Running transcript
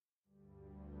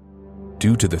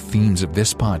Due to the themes of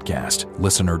this podcast,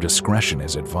 listener discretion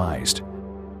is advised.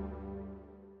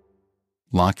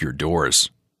 Lock your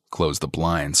doors, close the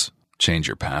blinds, change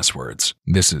your passwords.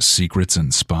 This is Secrets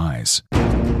and Spies.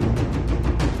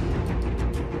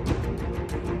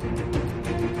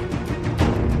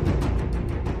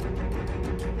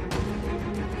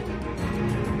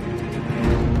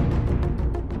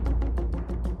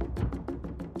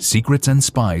 Secrets and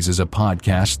Spies is a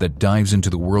podcast that dives into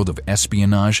the world of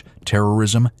espionage,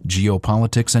 terrorism,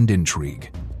 geopolitics, and intrigue.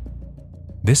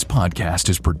 This podcast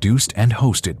is produced and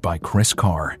hosted by Chris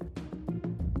Carr.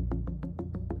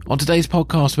 On today's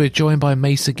podcast, we're joined by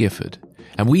Mesa Gifford,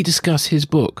 and we discuss his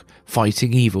book,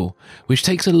 Fighting Evil, which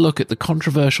takes a look at the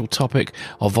controversial topic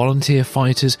of volunteer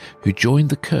fighters who joined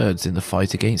the Kurds in the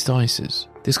fight against ISIS.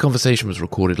 This conversation was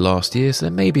recorded last year, so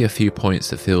there may be a few points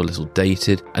that feel a little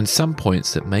dated and some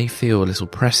points that may feel a little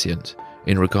prescient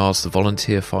in regards to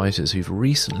volunteer fighters who've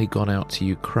recently gone out to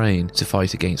Ukraine to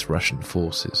fight against Russian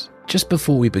forces. Just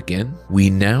before we begin,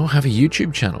 we now have a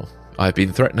YouTube channel. I've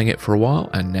been threatening it for a while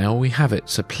and now we have it,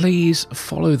 so please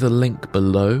follow the link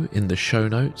below in the show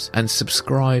notes and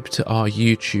subscribe to our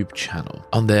YouTube channel.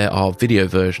 On there are video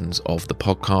versions of the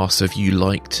podcast, so if you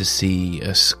like to see a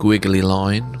squiggly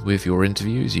line with your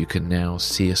interviews, you can now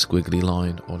see a squiggly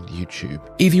line on YouTube.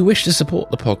 If you wish to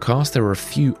support the podcast, there are a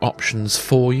few options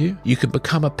for you. You can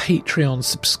become a Patreon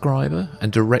subscriber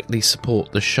and directly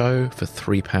support the show for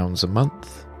 £3 a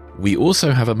month. We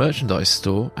also have a merchandise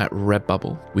store at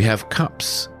Redbubble. We have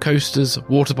cups, coasters,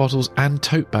 water bottles and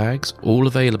tote bags all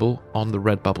available on the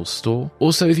Redbubble store.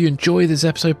 Also, if you enjoy this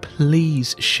episode,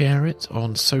 please share it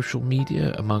on social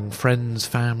media among friends,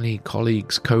 family,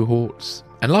 colleagues, cohorts.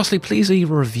 And lastly, please leave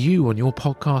a review on your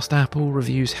podcast app. All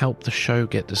reviews help the show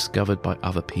get discovered by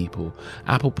other people.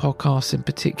 Apple Podcasts in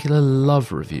particular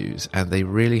love reviews, and they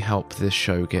really help this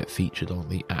show get featured on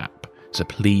the app. So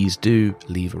please do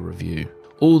leave a review.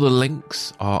 All the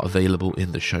links are available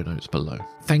in the show notes below.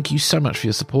 Thank you so much for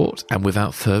your support, and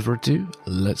without further ado,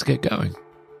 let's get going.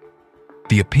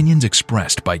 The opinions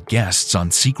expressed by guests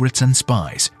on Secrets and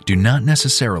Spies do not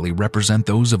necessarily represent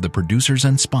those of the producers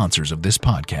and sponsors of this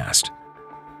podcast.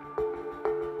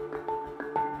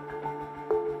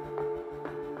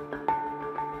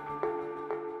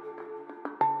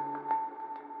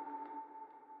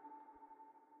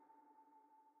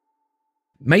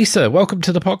 Mesa, welcome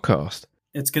to the podcast.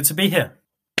 It's good to be here.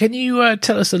 Can you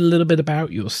tell us a little bit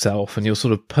about yourself and your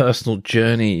sort of personal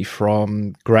journey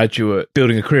from graduate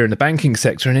building a career in the banking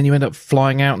sector and then you end up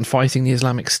flying out and fighting the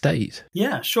Islamic State?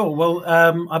 Yeah, sure. Well,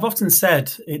 I've often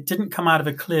said it didn't come out of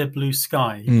a clear blue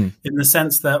sky in the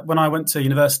sense that when I went to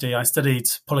university, I studied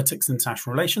politics and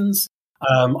international relations.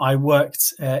 I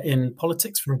worked in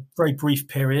politics for a very brief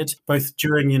period, both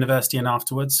during university and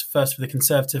afterwards, first for the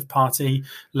Conservative Party,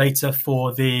 later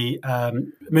for the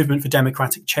Movement for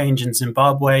Democratic Change in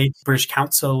Zimbabwe, British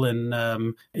Council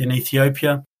in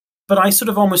Ethiopia. But I sort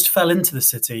of almost fell into the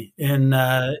city in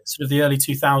sort of the early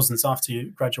 2000s after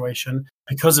graduation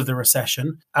because of the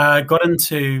recession. Got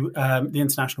into the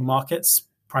international markets,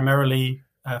 primarily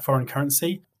foreign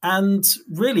currency. And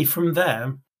really from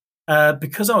there,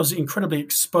 because I was incredibly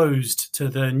exposed to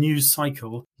the news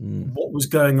cycle, what was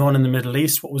going on in the Middle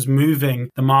East, what was moving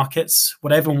the markets,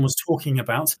 what everyone was talking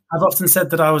about, I've often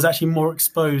said that I was actually more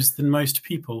exposed than most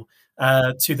people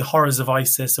to the horrors of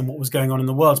ISIS and what was going on in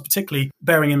the world, particularly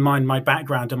bearing in mind my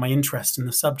background and my interest in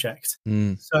the subject.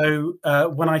 So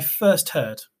when I first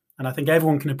heard, and I think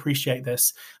everyone can appreciate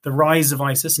this, the rise of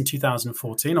ISIS in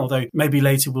 2014, although maybe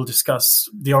later we'll discuss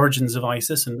the origins of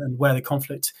ISIS and where the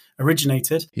conflict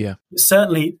originated. Yeah.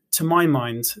 Certainly, to my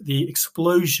mind, the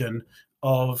explosion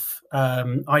of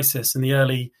ISIS in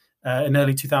early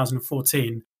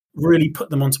 2014 really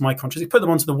put them onto my conscience. It put them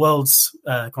onto the world's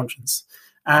conscience.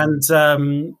 And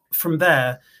from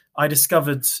there, I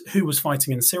discovered who was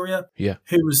fighting in Syria,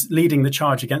 who was leading the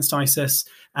charge against ISIS.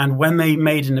 And when they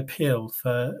made an appeal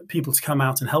for people to come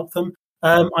out and help them,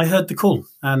 I heard the call.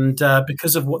 And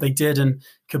because of what they did in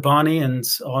Kobani and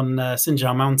on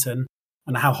Sinjar Mountain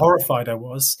and how horrified I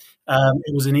was,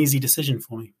 it was an easy decision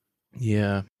for me.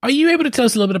 Yeah. Are you able to tell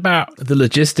us a little bit about the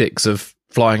logistics of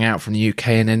flying out from the UK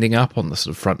and ending up on the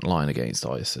sort of front line against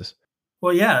ISIS?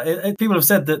 Well, yeah, people have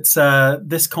said that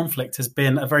this conflict has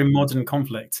been a very modern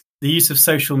conflict. The use of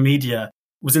social media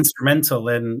was instrumental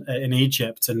in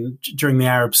Egypt and during the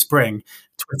Arab Spring,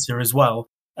 Twitter as well,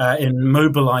 in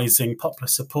mobilizing popular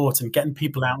support and getting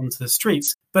people out onto the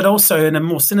streets. But also in a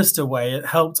more sinister way, it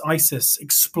helped ISIS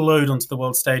explode onto the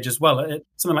world stage as well.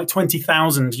 Something like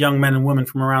 20,000 young men and women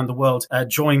from around the world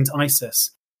joined ISIS.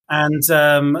 And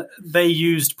they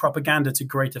used propaganda to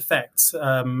great effect.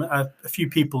 A few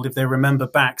people, if they remember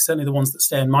back, certainly the ones that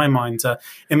stay in my mind, are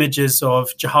images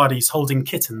of jihadis holding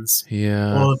kittens.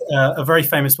 Yeah. Or a very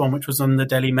famous one, which was on the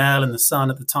Daily Mail and the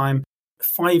Sun at the time,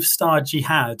 5-star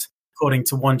jihad, according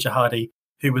to one jihadi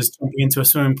who was jumping into a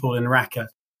swimming pool in Raqqa.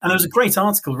 And there was a great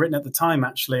article written at the time,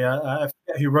 actually. I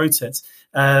forget who wrote it.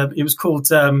 It was called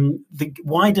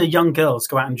Why Do Young Girls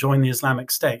Go Out and Join the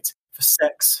Islamic State? For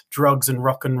sex, drugs, and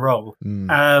rock and roll.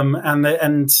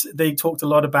 And they talked a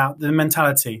lot about the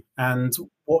mentality and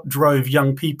what drove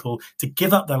young people to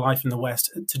give up their life in the West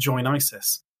to join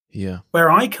ISIS. Yeah. Where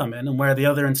I come in and where the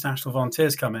other international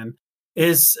volunteers come in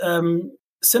is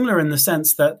similar in the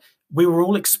sense that we were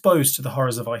all exposed to the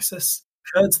horrors of ISIS.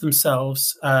 Kurds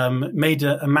themselves made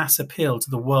a mass appeal to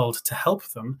the world to help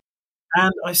them.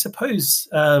 And I suppose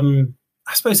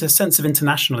a sense of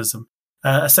internationalism.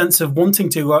 A sense of wanting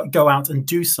to go out and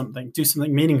do something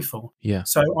meaningful. Yeah.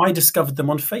 So I discovered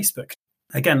them on Facebook.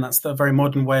 Again, that's the very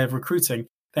modern way of recruiting.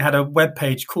 They had a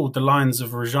webpage called The Lions of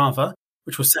Rojava,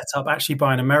 which was set up actually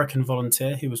by an American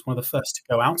volunteer who was one of the first to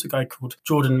go out, a guy called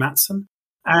Jordan Matson.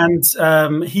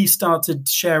 And he started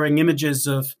sharing images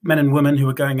of men and women who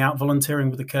were going out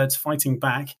volunteering with the Kurds, fighting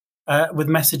back, with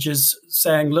messages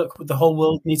saying, look, the whole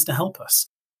world needs to help us.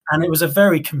 And it was a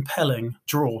very compelling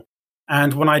draw.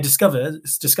 And when I discovered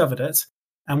it,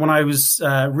 and when I was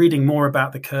reading more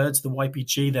about the Kurds, the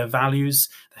YPG, their values,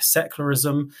 their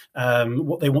secularism,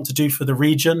 what they want to do for the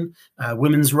region,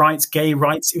 women's rights, gay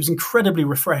rights, it was incredibly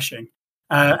refreshing.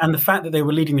 And the fact that they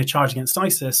were leading the charge against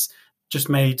ISIS just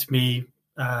made me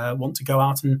want to go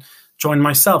out and join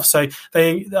myself. So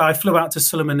I flew out to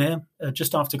Sulaymaniyah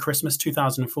just after Christmas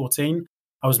 2014.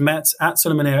 I was met at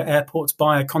Sulaymaniyah Airport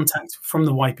by a contact from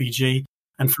the YPG.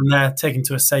 And from there, taken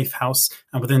to a safe house,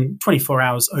 and within 24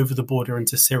 hours over the border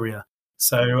into Syria.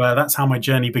 So that's how my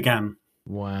journey began.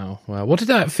 Wow. What did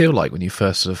that feel like when you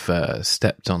first sort of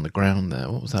stepped on the ground there?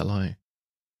 What was that like?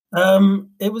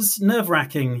 It was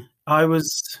nerve-wracking. I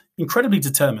was incredibly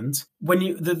determined. When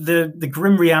the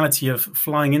grim reality of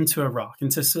flying into Iraq,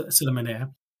 into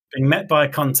Sulaymaniyah, being met by a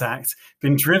contact,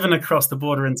 being driven across the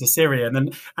border into Syria. And then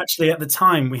actually at the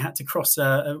time we had to cross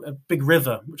a big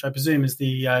river, which I presume is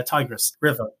the Tigris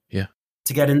River,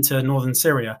 to get into northern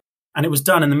Syria. And it was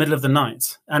done in the middle of the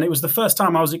night. And it was the first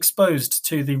time I was exposed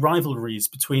to the rivalries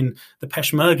between the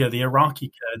Peshmerga, the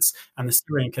Iraqi Kurds, and the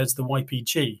Syrian Kurds, the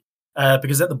YPG.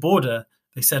 Because at the border,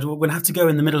 they said, well, we're going to have to go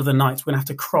in the middle of the night. We're going to have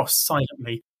to cross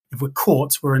silently. If we're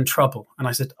caught, we're in trouble. And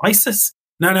I said, ISIS?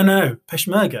 No,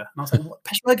 Peshmerga. And I was like, what?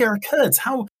 Peshmerga are Kurds.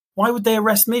 Why would they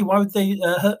arrest me? Why would they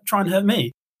try and hurt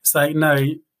me? It's like, no,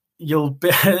 you'll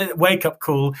wake up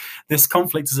call. This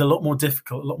conflict is a lot more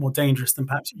difficult, a lot more dangerous than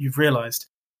perhaps you've realized.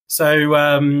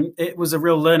 So it was a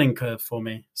real learning curve for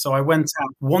me. So I went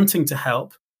out wanting to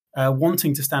help,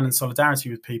 wanting to stand in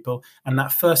solidarity with people. And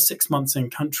that first 6 months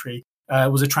in country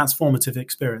was a transformative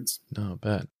experience. No, I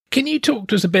bet. Can you talk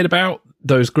to us a bit about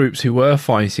those groups who were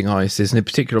fighting ISIS, and in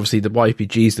particular, obviously, the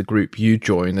YPG is the group you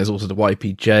joined. There's also the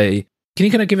YPJ. Can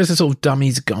you kind of give us a sort of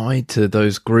dummy's guide to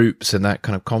those groups and that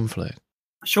kind of conflict?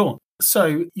 Sure.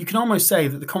 So you can almost say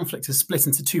that the conflict is split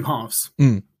into two halves.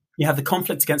 You have the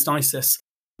conflict against ISIS.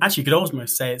 Actually, you could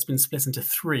almost say it's been split into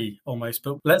three almost.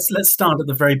 But let's start at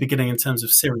the very beginning in terms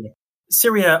of Syria.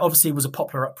 Syria obviously was a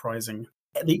popular uprising.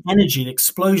 The energy, the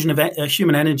explosion of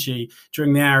human energy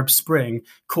during the Arab Spring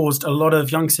caused a lot of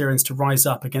young Syrians to rise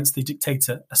up against the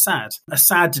dictator Assad.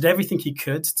 Assad did everything he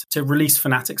could to release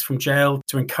fanatics from jail,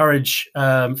 to encourage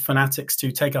fanatics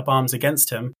to take up arms against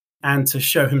him, and to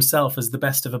show himself as the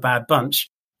best of a bad bunch.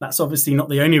 That's obviously not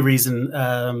the only reason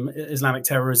Islamic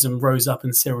terrorism rose up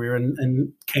in Syria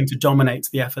and came to dominate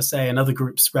the FSA and other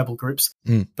groups, rebel groups.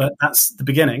 But that's the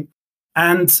beginning.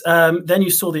 And then you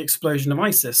saw the explosion of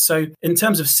ISIS. So in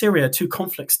terms of Syria, two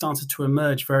conflicts started to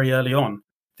emerge very early on.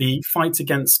 The fight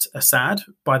against Assad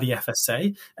by the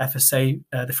FSA,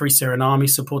 the Free Syrian Army,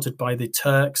 supported by the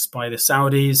Turks, by the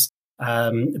Saudis,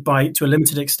 by, to a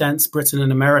limited extent, Britain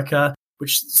and America,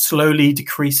 which slowly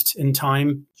decreased in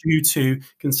time due to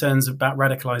concerns about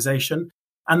radicalization.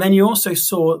 And then you also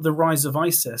saw the rise of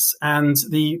ISIS, and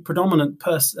the predominant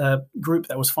group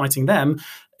that was fighting them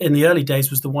in the early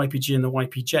days was the YPG and the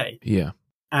YPJ. Yeah.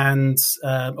 And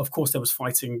of course, there was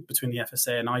fighting between the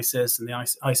FSA and ISIS, and the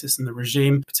ISIS and the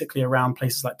regime, particularly around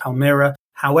places like Palmyra.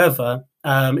 However,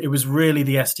 it was really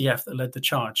the SDF that led the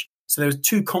charge. So there were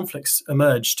two conflicts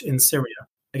emerged in Syria,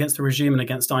 against the regime and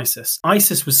against ISIS.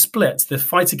 ISIS was split, the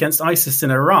fight against ISIS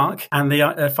in Iraq and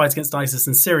the fight against ISIS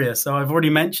in Syria. So I've already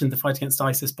mentioned the fight against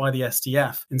ISIS by the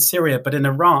SDF in Syria, but in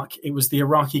Iraq, it was the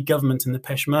Iraqi government and the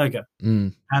Peshmerga.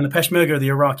 And the Peshmerga are the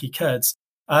Iraqi Kurds.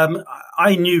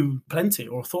 I knew plenty,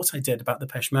 or thought I did, about the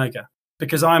Peshmerga,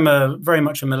 because I'm very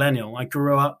much a millennial. I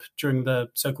grew up during the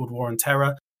so-called War on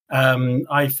Terror.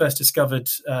 I first discovered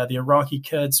the Iraqi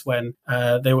Kurds when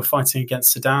they were fighting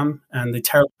against Saddam and the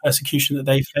terrible persecution that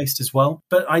they faced as well.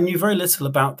 But I knew very little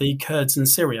about the Kurds in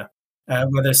Syria,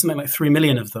 where there's something like 3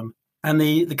 million of them. And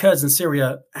the Kurds in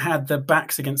Syria had their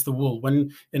backs against the wall.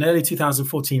 When in early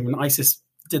 2014, when ISIS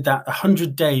did that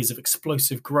 100 days of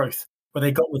explosive growth, where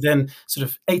they got within sort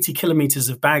of 80 kilometers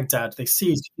of Baghdad, they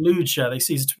seized Fallujah, they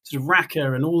seized sort of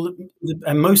Raqqa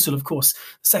and Mosul, of course, the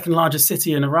second largest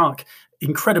city in Iraq,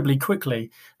 incredibly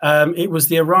quickly. It was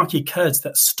the Iraqi Kurds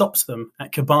that stopped them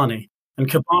at Kobani. And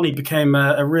Kobani became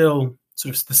a real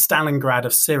sort of the Stalingrad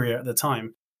of Syria at the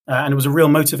time. And it was a real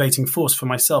motivating force for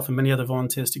myself and many other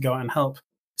volunteers to go out and help.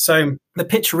 So the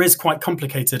picture is quite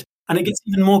complicated. And it gets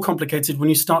even more complicated when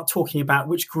you start talking about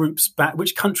which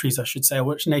countries, I should say, or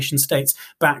which nation states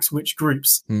backs which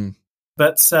groups.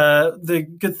 But the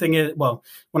good thing is, well,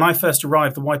 when I first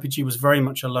arrived, the YPG was very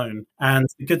much alone. And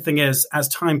the good thing is, as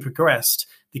time progressed,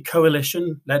 the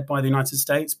coalition led by the United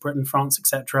States, Britain, France,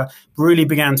 etc., really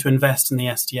began to invest in the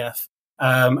SDF.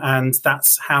 And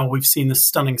that's how we've seen the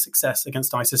stunning success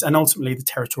against ISIS and ultimately the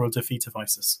territorial defeat of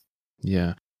ISIS.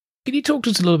 Yeah. Can you talk to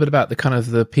us a little bit about the kind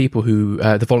of the people who,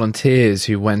 the volunteers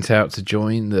who went out to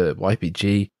join the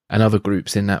YPG and other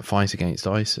groups in that fight against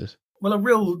ISIS? Well, a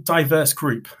real diverse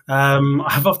group.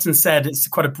 I've often said it's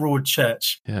quite a broad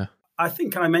church. Yeah. I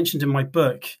think I mentioned in my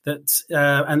book that,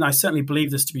 and I certainly believe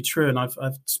this to be true, and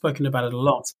I've spoken about it a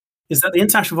lot, is that the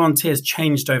international volunteers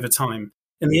changed over time.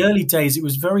 In the early days, it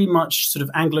was very much sort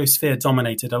of Anglosphere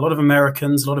dominated. A lot of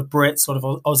Americans, a lot of Brits, a lot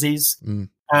of Aussies.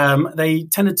 They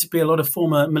tended to be a lot of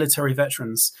former military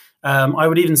veterans. I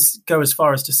would even go as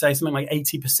far as to say something like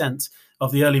 80%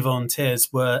 of the early volunteers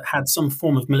had some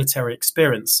form of military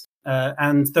experience.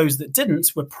 And those that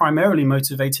didn't were primarily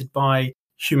motivated by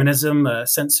humanism, a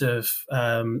sense of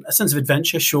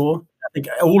adventure, sure. I think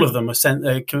all of them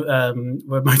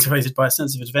were motivated by a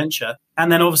sense of adventure. And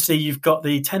then obviously you've got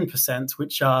the 10%,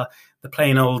 which are the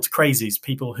plain old crazies,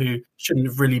 people who shouldn't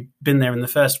have really been there in the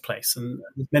first place. And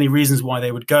there's many reasons why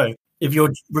they would go. If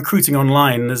you're recruiting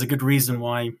online, there's a good reason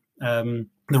why the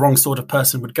wrong sort of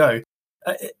person would go.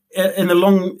 In the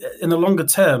longer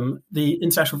term, the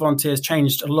international volunteers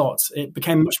changed a lot. It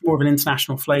became much more of an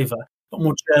international flavour. A lot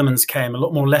more Germans came, a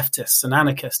lot more leftists and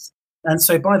anarchists. And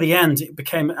so by the end, it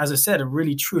became, as I said, a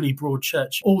really, truly broad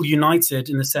church, all united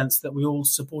in the sense that we all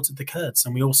supported the Kurds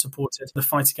and we all supported the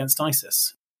fight against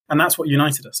ISIS. And that's what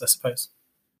united us, I suppose.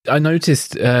 I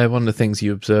noticed one of the things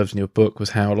you observed in your book was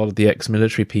how a lot of the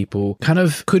ex-military people kind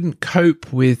of couldn't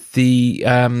cope with the,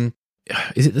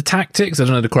 is it the tactics? I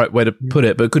don't know the correct way to put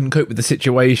it, but couldn't cope with the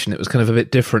situation. It was kind of a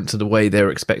bit different to the way they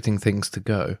were expecting things to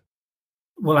go.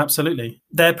 Well, absolutely.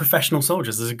 They're professional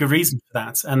soldiers. There's a good reason for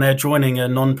that. And they're joining a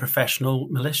non-professional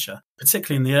militia,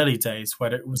 particularly in the early days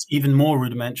where it was even more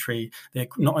rudimentary,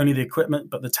 not only the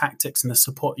equipment, but the tactics and the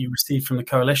support you received from the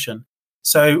coalition.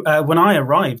 So when I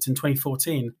arrived in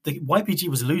 2014, the YPG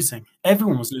was losing.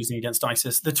 Everyone was losing against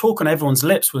ISIS. The talk on everyone's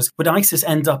lips was, would ISIS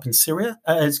end up in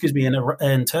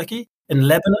in Turkey, in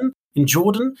Lebanon, in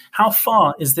Jordan? How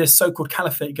far is this so-called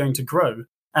caliphate going to grow?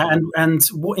 And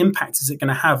what impact is it going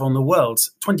to have on the world?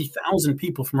 20,000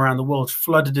 people from around the world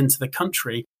flooded into the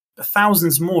country.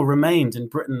 Thousands more remained in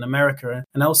Britain, America,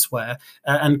 and elsewhere,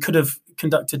 and could have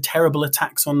conducted terrible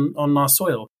attacks on our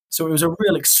soil. So it was a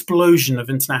real explosion of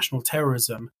international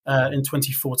terrorism in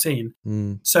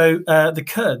 2014. So the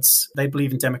Kurds, they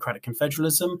believe in democratic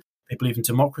confederalism. They believe in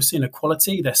democracy and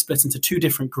equality. They're split into two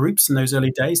different groups in those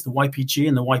early days, the YPG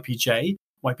and the YPJ,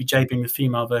 YPJ being the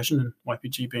female version and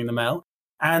YPG being the male.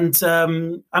 And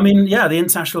the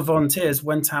international volunteers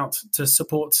went out to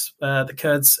support the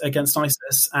Kurds against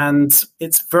ISIS. And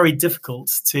it's very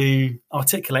difficult to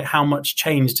articulate how much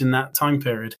changed in that time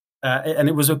period. And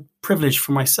it was a privilege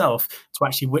for myself to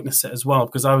actually witness it as well,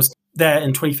 because I was there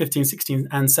in 2015, 16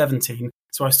 and 17.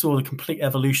 So I saw the complete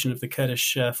evolution of the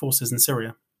Kurdish forces in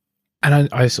Syria. And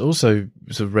I also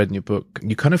sort of read in your book,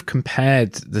 you kind of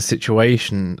compared the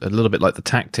situation a little bit like the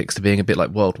tactics to being a bit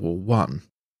like World War One,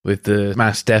 with the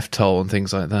mass death toll and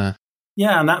things like that.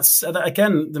 Yeah, and that's,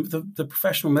 again, the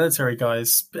professional military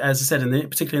guys, as I said,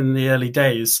 particularly in the early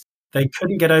days, they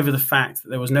couldn't get over the fact that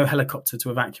there was no helicopter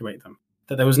to evacuate them,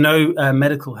 that there was no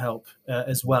medical help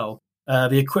as well.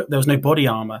 There was no body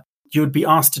armor. You would be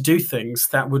asked to do things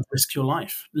that would risk your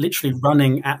life, literally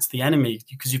running at the enemy,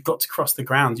 because you've got to cross the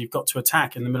ground, you've got to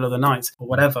attack in the middle of the night or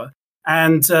whatever.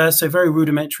 And so very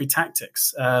rudimentary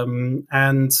tactics. And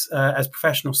as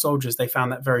professional soldiers, they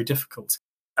found that very difficult.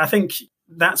 I think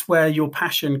that's where your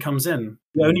passion comes in.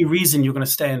 The only reason you're going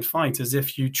to stay and fight is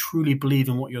if you truly believe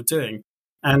in what you're doing.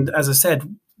 And as I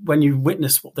said, when you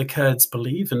witness what the Kurds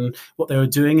believe and what they were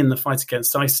doing in the fight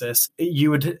against ISIS,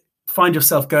 you would find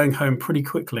yourself going home pretty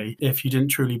quickly if you didn't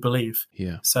truly believe.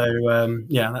 Yeah. So,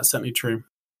 that's certainly true.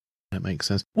 That makes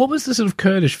sense. What was the sort of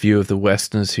Kurdish view of the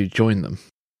Westerners who joined them?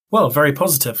 Well, very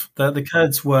positive. The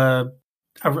Kurds were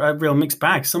a real mixed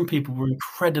bag. Some people were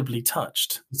incredibly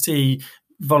touched. You see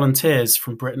volunteers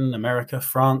from Britain, America,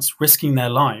 France, risking their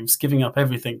lives, giving up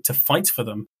everything to fight for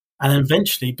them, and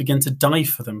eventually begin to die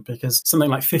for them, because something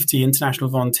like 50 international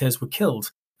volunteers were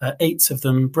killed, 8 of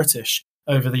them British,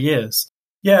 over the years.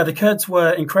 Yeah, the Kurds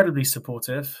were incredibly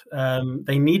supportive.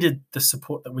 They needed the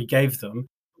support that we gave them,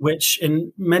 which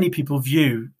in many people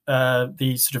view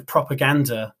the sort of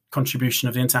propaganda contribution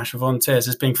of the international volunteers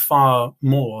as being far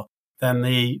more than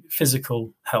the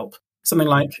physical help. Something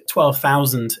like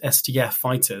 12,000 SDF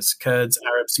fighters, Kurds,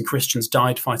 Arabs and Christians,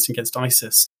 died fighting against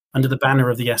ISIS under the banner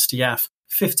of the SDF.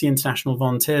 50 international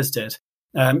volunteers did.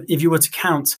 If you were to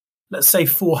count, let's say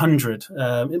 400,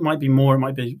 it might be more, it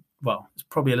might be, well, it's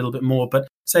probably a little bit more, but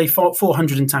say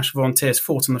 400 international volunteers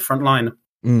fought on the front line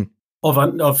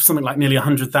of something like nearly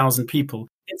 100,000 people.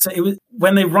 It was,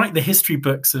 when they write the history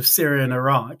books of Syria and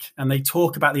Iraq and they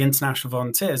talk about the international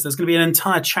volunteers, there's going to be an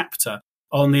entire chapter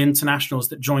on the internationals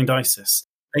that joined ISIS.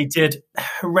 They did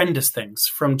horrendous things,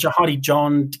 from Jihadi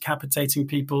John decapitating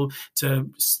people to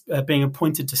being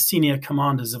appointed to senior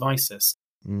commanders of ISIS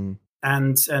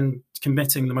and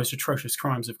committing the most atrocious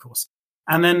crimes, of course.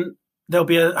 And then there'll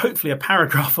be hopefully a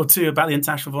paragraph or two about the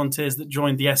international volunteers that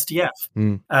joined the SDF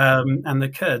and the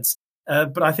Kurds.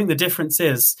 But I think the difference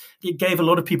is it gave a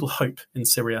lot of people hope in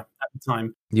Syria at the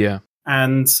time. Yeah.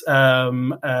 And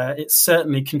it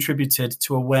certainly contributed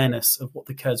to awareness of what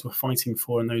the Kurds were fighting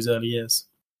for in those early years.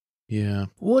 Yeah.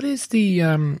 What is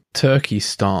the Turkey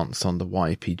stance on the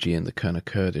YPG and the kind of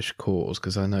Kurdish cause?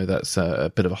 Because I know that's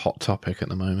a bit of a hot topic at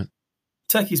the moment.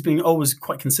 Turkey's been always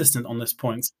quite consistent on this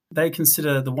point. They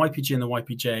consider the YPG and the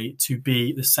YPJ to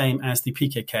be the same as the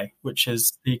PKK, which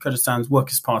is the Kurdistan's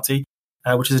Workers' Party,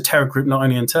 which is a terror group not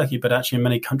only in Turkey, but actually in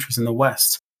many countries in the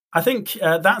West. I think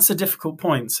that's a difficult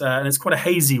point, and it's quite a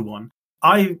hazy one.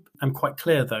 I am quite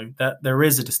clear, though, that there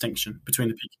is a distinction between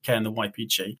the PKK and the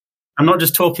YPG. I'm not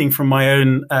just talking from my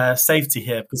own safety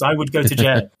here, because I would go to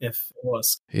jail if it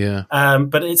was. Yeah.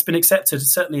 But it's been accepted,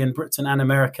 certainly in Britain and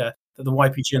America, that the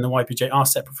YPG and the YPJ are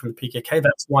separate from the PKK.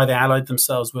 That's why they allied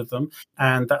themselves with them,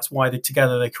 and that's why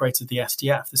together they created the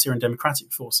SDF, the Syrian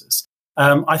Democratic Forces.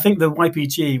 I think the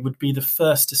YPG would be the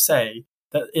first to say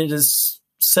that it is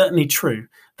certainly true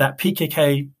that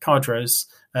PKK cadres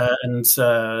and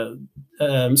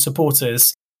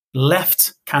supporters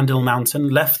left Kandil Mountain,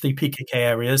 left the PKK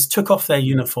areas, took off their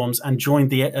uniforms and joined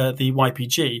the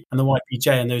YPG and the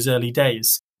YPJ in those early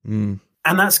days. And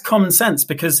that's common sense,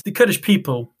 because the Kurdish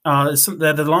people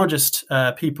they're the largest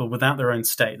people without their own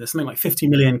state. There's something like 50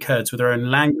 million Kurds with their own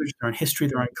language, their own history,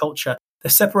 their own culture. They're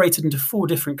separated into 4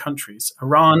 different countries: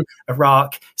 Iran,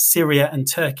 Iraq, Syria, and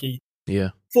Turkey. Yeah.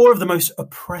 4 of the most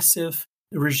oppressive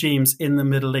regimes in the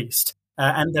Middle East,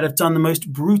 and that have done the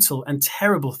most brutal and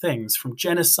terrible things, from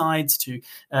genocides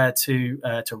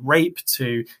to rape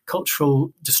to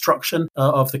cultural destruction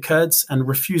of the Kurds and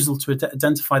refusal to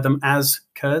identify them as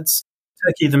Kurds.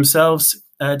 Turkey themselves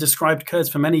described Kurds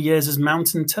for many years as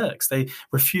mountain Turks. They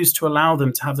refused to allow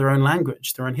them to have their own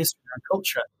language, their own history, their own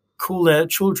culture, call their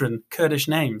children Kurdish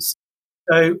names.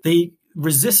 So the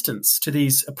resistance to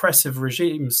these oppressive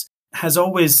regimes has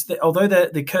always, although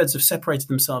the Kurds have separated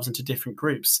themselves into different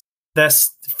groups, their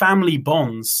family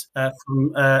bonds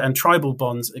and tribal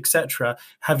bonds, etc.,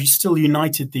 have still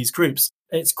united these groups.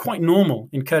 It's quite normal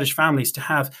in Kurdish families to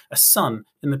have a son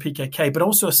in the PKK, but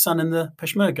also a son in the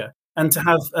Peshmerga, and to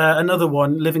have another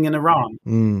one living in Iran.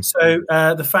 So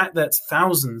the fact that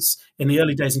thousands in the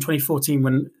early days in 2014,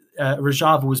 when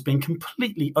Rojava was being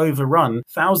completely overrun,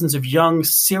 thousands of young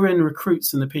Syrian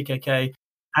recruits in the PKK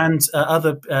and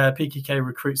other PKK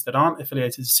recruits that aren't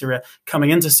affiliated to Syria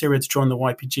coming into Syria to join the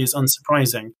YPG is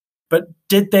unsurprising. But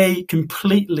did they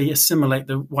completely assimilate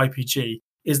the YPG?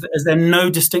 Is there no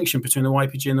distinction between the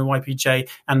YPG and the YPJ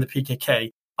and the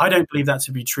PKK? I don't believe that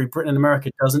to be true. Britain and America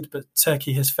doesn't, but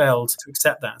Turkey has failed to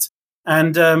accept that.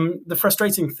 And the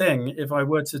frustrating thing, if I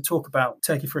were to talk about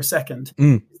Turkey for a second,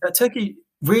 is that Turkey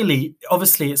really,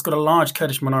 obviously, it's got a large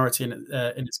Kurdish minority in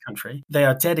its country. They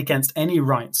are dead against any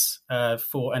rights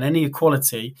and any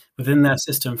equality within their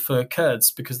system for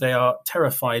Kurds, because they are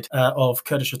terrified of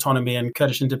Kurdish autonomy and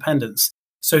Kurdish independence.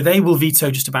 So they will veto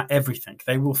just about everything.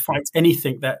 They will fight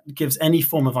anything that gives any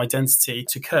form of identity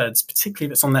to Kurds,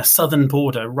 particularly if it's on their southern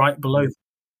border right below them.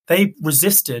 They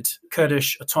resisted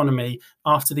Kurdish autonomy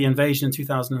after the invasion in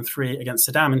 2003 against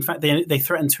Saddam. In fact, they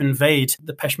threatened to invade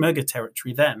the Peshmerga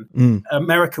territory then.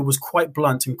 America was quite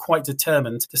blunt and quite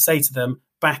determined to say to them,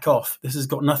 back off, this has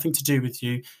got nothing to do with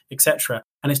you, etc.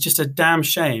 And it's just a damn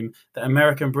shame that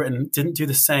America and Britain didn't do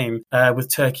the same with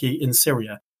Turkey in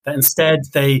Syria. That instead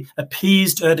they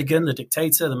appeased Erdogan, the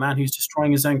dictator, the man who's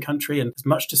destroying his own country and has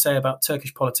much to say about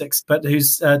Turkish politics, but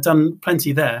who's done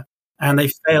plenty there. And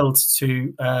they failed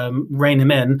to rein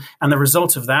him in. And the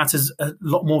result of that is a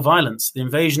lot more violence. The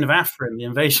invasion of Afrin, the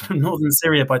invasion of northern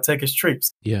Syria by Turkish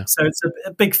troops. Yeah. So it's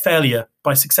a big failure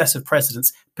by successive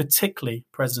presidents, particularly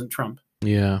President Trump.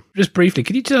 Yeah. Just briefly,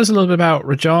 could you tell us a little bit about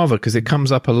Rojava? Because it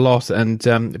comes up a lot, and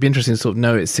it'd be interesting to sort of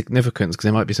know its significance, because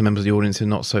there might be some members of the audience who are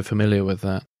not so familiar with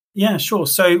that. Yeah, sure.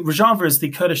 So Rojava is the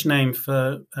Kurdish name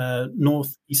for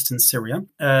northeastern Syria.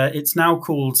 It's now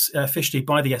called officially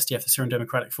by the SDF, the Syrian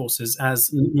Democratic Forces, as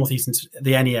northeastern,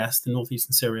 the NES, the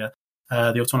northeastern Syria,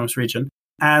 the autonomous region.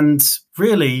 And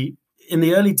really, in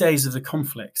the early days of the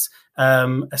conflict,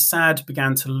 Assad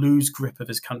began to lose grip of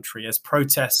his country as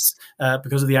protests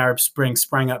because of the Arab Spring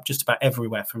sprang up just about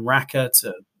everywhere, from Raqqa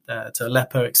to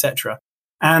Aleppo, etc.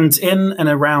 And in and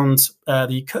around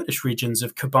the Kurdish regions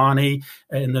of Kobani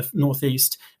in the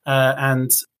northeast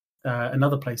and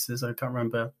other places, I can't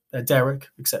remember, Derek,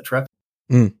 etc.,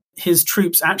 his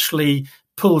troops actually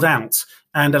pulled out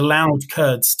and allowed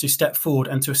Kurds to step forward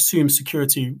and to assume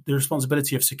security, the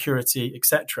responsibility of security,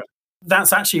 etc.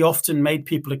 That's actually often made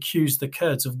people accuse the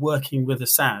Kurds of working with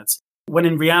Assad, when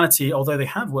in reality, although they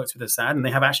have worked with Assad and they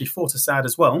have actually fought Assad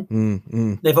as well,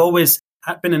 they've always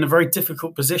been in a very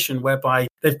difficult position whereby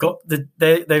they've got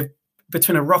they've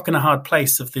between a rock and a hard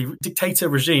place of the dictator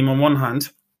regime on one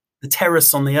hand, the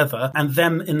terrorists on the other, and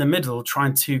them in the middle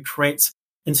trying to create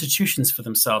institutions for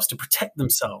themselves to protect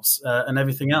themselves and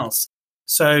everything else.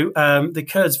 So the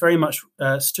Kurds very much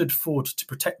stood forward to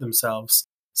protect themselves.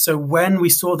 So when we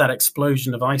saw that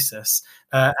explosion of ISIS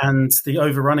and the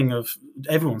overrunning of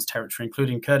everyone's territory,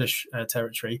 including Kurdish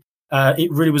territory,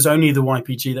 it really was only the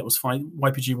YPG that was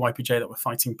YPJ that were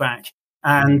fighting back.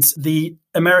 And the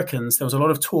Americans, there was a lot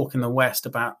of talk in the West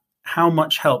about how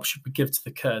much help should we give to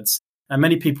the Kurds. And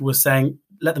many people were saying,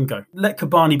 let them go. Let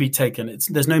Kobani be taken.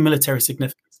 There's no military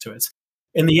significance to it.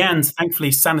 In the end,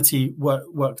 thankfully, sanity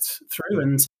worked through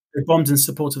and they bombed in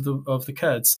support of the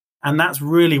Kurds. And that's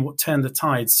really what turned the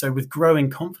tides. So with growing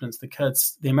confidence,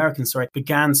 the Americans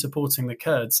began supporting the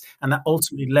Kurds. And that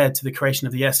ultimately led to the creation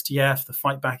of the SDF, the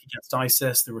fight back against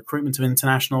ISIS, the recruitment of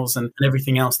internationals and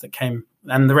everything else that came.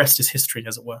 And the rest is history,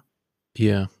 as it were.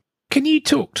 Yeah. Can you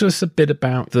talk to us a bit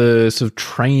about the sort of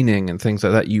training and things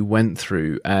like that you went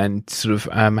through and sort of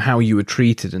how you were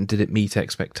treated, and did it meet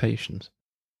expectations?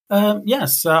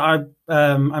 Yes. I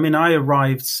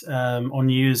arrived on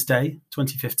New Year's Day,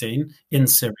 2015, in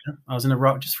Syria. I was in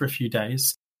Iraq just for a few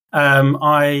days.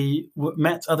 I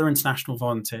met other international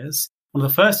volunteers. One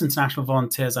of the first international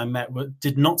volunteers I met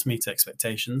did not meet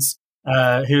expectations.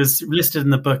 He was listed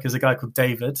in the book as a guy called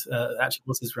David, actually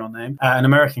was his real name, an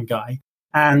American guy.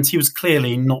 And he was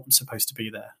clearly not supposed to be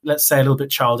there. Let's say a little bit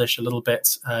childish, a little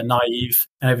bit naive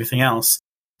and everything else.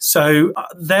 So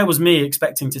there was me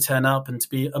expecting to turn up and to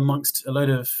be amongst a load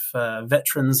of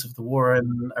veterans of the war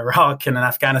in Iraq and in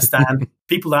Afghanistan,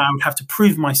 people that I would have to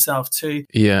prove myself to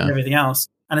and everything else.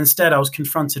 And instead, I was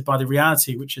confronted by the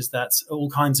reality, which is that all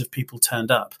kinds of people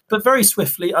turned up. But very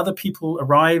swiftly, other people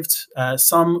arrived,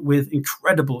 some with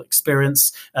incredible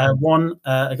experience. One,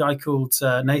 a guy called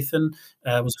Nathan,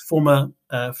 was a former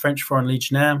French Foreign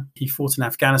Legionnaire. He fought in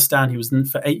Afghanistan. He was in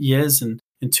for 8 years in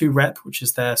 2-Rep, which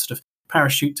is their sort of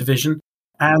parachute division.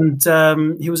 And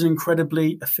he was an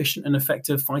incredibly efficient and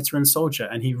effective fighter and soldier.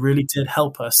 And he really did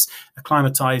help us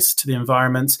acclimatize to the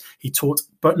environment. He taught,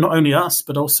 but not only us,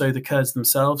 but also the Kurds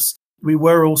themselves. We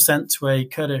were all sent to a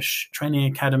Kurdish training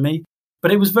academy,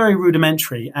 but it was very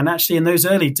rudimentary. And actually, in those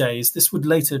early days, this would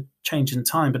later change in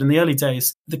time, but in the early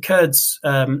days, the Kurds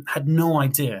had no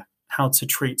idea how to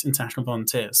treat international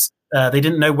volunteers. They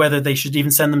didn't know whether they should even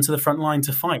send them to the front line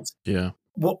to fight. Yeah.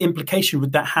 What implication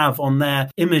would that have on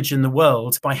their image in the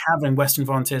world by having Western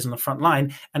volunteers on the front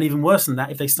line? And even worse than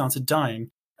that, if they started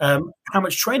dying, how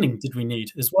much training did we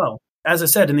need as well? As I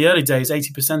said, in the early days,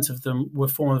 80% of them were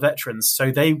former veterans. So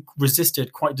they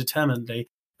resisted quite determinedly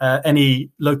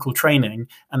any local training,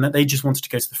 and that they just wanted to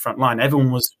go to the front line.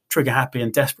 Everyone was trigger happy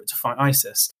and desperate to fight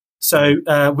ISIS.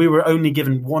 So we were only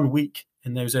given 1 week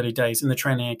in those early days in the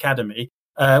training academy,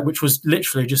 which was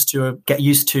literally just to get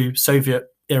used to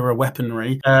Soviet-era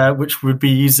weaponry, which we'd be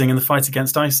using in the fight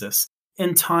against ISIS.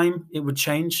 In time, it would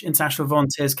change. International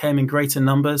volunteers came in greater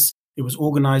numbers. It was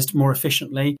organized more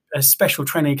efficiently. A special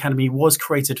training academy was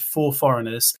created for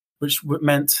foreigners, which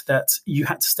meant that you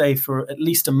had to stay for at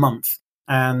least a month,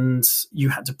 and you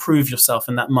had to prove yourself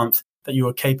in that month that you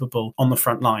were capable on the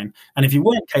front line. And if you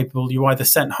weren't capable, you were either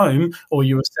sent home or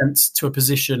you were sent to a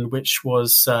position which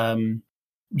was, that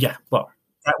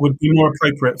would be more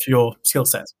appropriate for your skill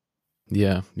set.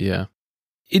 Yeah, yeah.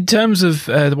 In terms of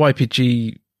the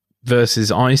YPG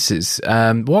versus ISIS,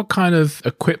 what kind of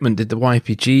equipment did the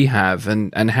YPG have,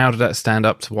 and how did that stand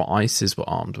up to what ISIS were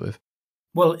armed with?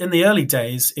 Well, in the early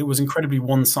days, it was incredibly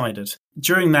one-sided.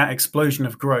 During that explosion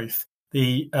of growth,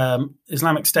 the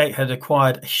Islamic State had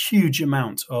acquired a huge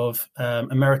amount of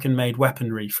American-made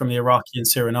weaponry from the Iraqi and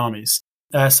Syrian armies.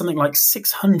 Something like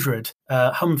 600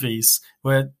 Humvees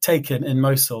were taken in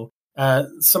Mosul.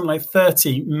 Something like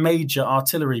 30 major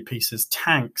artillery pieces,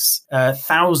 tanks,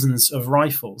 thousands of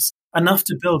rifles, enough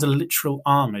to build a literal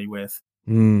army with.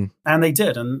 And they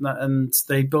did, and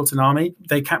they built an army.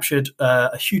 They captured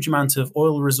a huge amount of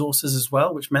oil resources as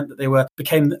well, which meant that they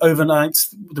became overnight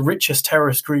the richest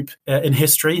terrorist group in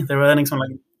history. They were earning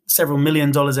something like several $1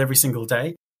 million every single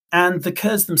day. And the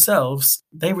Kurds themselves,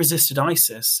 they resisted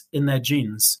ISIS in their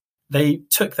genes. They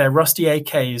took their rusty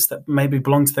AKs that maybe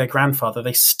belonged to their grandfather,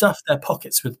 they stuffed their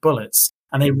pockets with bullets,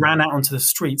 and they ran out onto the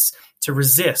streets to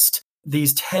resist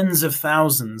these tens of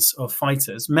thousands of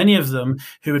fighters, many of them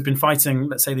who had been fighting,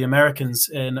 let's say, the Americans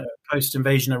in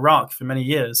post-invasion Iraq for many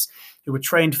years, who were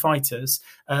trained fighters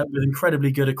with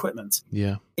incredibly good equipment.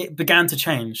 Yeah. It began to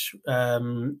change.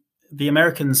 The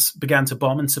Americans began to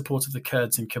bomb in support of the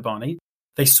Kurds in Kobani.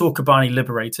 They saw Kobani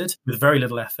liberated with very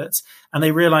little effort, and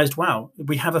they realized, wow,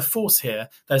 we have a force here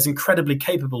that is incredibly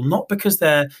capable, not because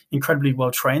they're incredibly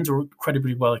well trained or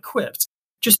incredibly well equipped,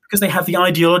 just because they have the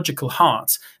ideological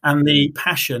heart and the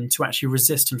passion to actually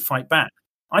resist and fight back.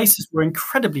 ISIS were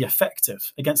incredibly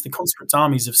effective against the conscript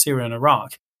armies of Syria and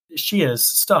Iraq. Shias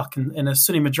stuck in a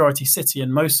Sunni majority city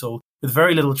in Mosul with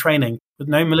very little training, with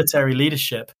no military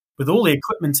leadership, with all the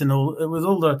equipment and with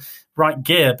all the right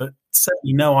gear, but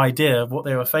certainly no idea of what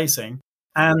they were facing.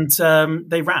 And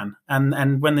they ran.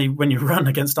 And when you run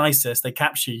against ISIS, they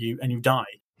capture you and you die.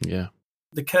 Yeah.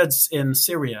 The Kurds in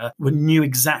Syria knew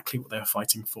exactly what they were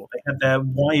fighting for. They had their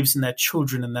wives and their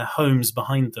children and their homes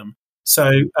behind them. So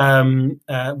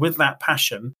with that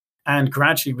passion, and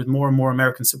gradually with more and more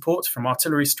American support, from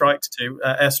artillery strikes to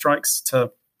airstrikes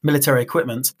to military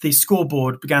equipment, the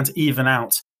scoreboard began to even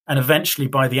out. And eventually,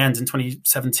 by the end in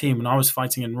 2017, when I was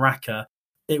fighting in Raqqa,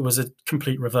 it was a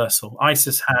complete reversal.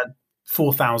 ISIS had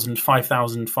 4,000,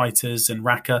 5,000 fighters in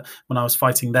Raqqa when I was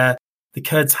fighting there. The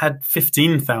Kurds had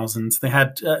 15,000. They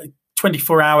had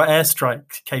 24-hour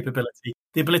airstrike capability,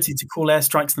 the ability to call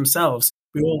airstrikes themselves.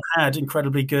 We all had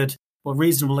incredibly good or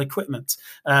reasonable equipment.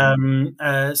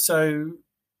 So,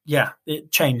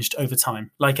 it changed over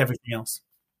time, like everything else.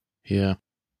 Yeah.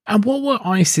 And what were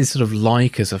ISIS sort of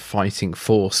like as a fighting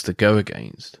force to go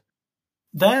against?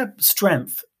 Their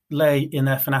strength lay in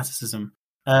their fanaticism.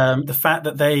 The fact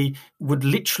that they would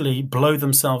literally blow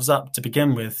themselves up to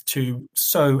begin with to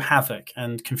sow havoc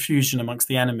and confusion amongst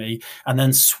the enemy, and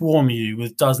then swarm you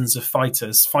with dozens of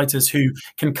fighters who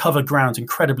can cover ground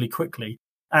incredibly quickly.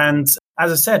 And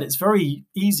as I said, it's very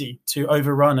easy to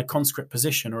overrun a conscript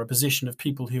position or a position of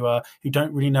people who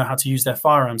don't really know how to use their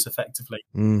firearms effectively.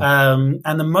 And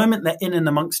the moment they're in and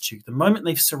amongst you, the moment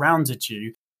they've surrounded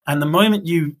you, and the moment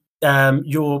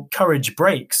your courage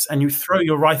breaks and you throw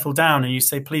your rifle down and you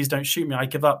say, please don't shoot me, I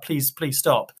give up, please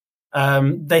stop.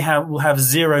 Will have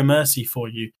zero mercy for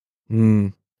you.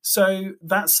 So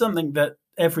that's something that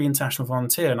every international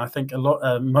volunteer, and I think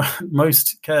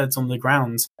most Kurds on the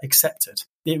ground, accepted.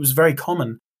 It was very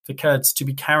common for Kurds to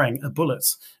be carrying a bullet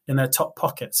in their top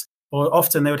pocket, or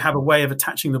often they would have a way of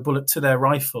attaching the bullet to their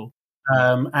rifle.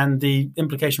 And the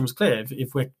implication was clear.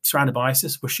 If we're surrounded by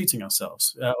ISIS, we're shooting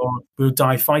ourselves, or we'll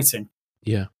die fighting.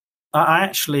 Yeah. I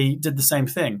actually did the same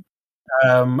thing.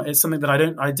 It's something that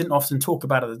I didn't often talk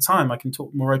about at the time. I can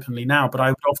talk more openly now, but I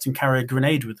would often carry a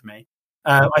grenade with me.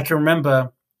 I can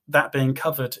remember that being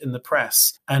covered in the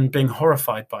press and being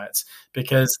horrified by it,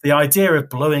 because the idea of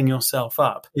blowing yourself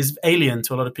up is alien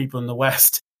to a lot of people in the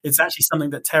West. It's actually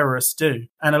something that terrorists do.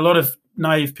 And a lot of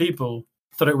naive people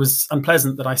thought it was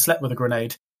unpleasant that I slept with a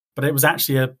grenade, but it was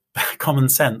actually a common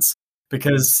sense,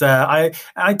 because I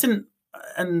didn't,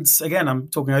 and again, I'm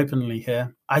talking openly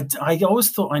here, I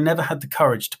always thought I never had the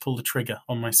courage to pull the trigger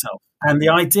on myself. And the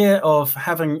idea of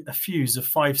having a fuse of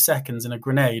 5 seconds in a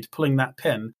grenade, pulling that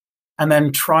pin, and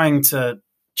then trying to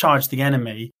charge the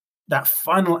enemy, that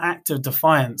final act of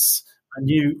defiance,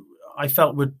 I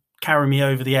felt would carry me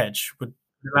over the edge, would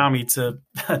allow me to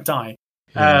die.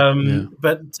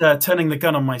 But turning the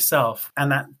gun on myself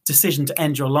and that decision to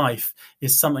end your life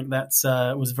is something that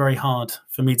was very hard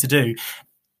for me to do.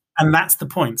 And that's the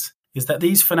point, is that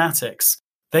these fanatics,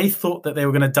 they thought that they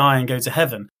were going to die and go to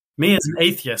heaven. Me as an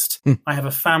atheist, I have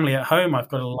a family at home. I've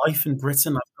got a life in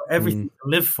Britain. I've got everything to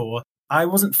live for. I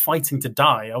wasn't fighting to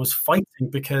die. I was fighting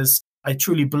because I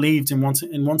truly believed in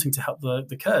wanting to help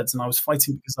the Kurds. And I was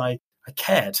fighting because I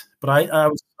cared. But I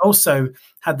was also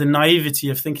had the naivety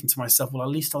of thinking to myself, well, at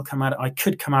least I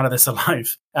could come out of this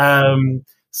alive.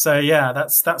 So yeah,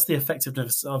 that's the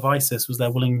effectiveness of ISIS, was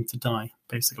they're willing to die,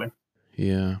 basically.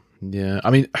 Yeah. I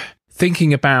mean,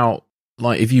 thinking about,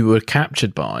 like, if you were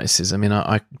captured by ISIS, I mean,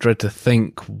 I dread to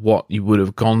think what you would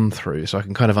have gone through. So I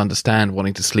can kind of understand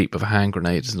wanting to sleep with a hand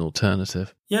grenade as an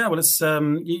alternative. Yeah, well, it's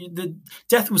the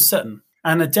death was certain,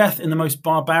 and a death in the most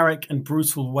barbaric and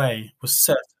brutal way was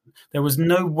certain. There was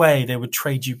no way they would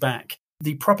trade you back.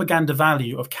 The propaganda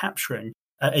value of capturing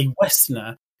a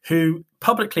Westerner who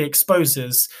publicly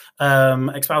espouses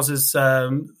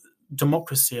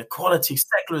democracy, equality,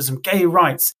 secularism, gay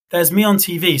rights. There's me on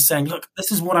TV saying, look,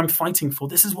 this is what I'm fighting for.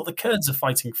 This is what the Kurds are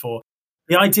fighting for.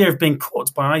 The idea of being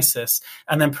caught by ISIS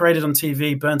and then paraded on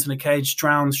TV, burnt in a cage,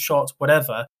 drowned, shot,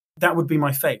 whatever, that would be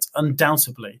my fate,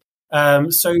 undoubtedly.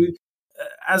 So,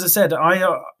 as I said,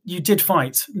 you did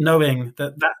fight knowing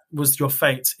that was your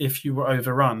fate if you were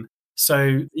overrun.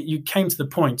 So you came to the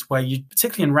point where you,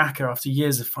 particularly in Raqqa, after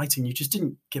years of fighting, you just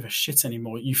didn't give a shit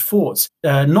anymore. You fought,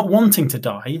 not wanting to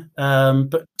die,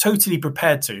 but totally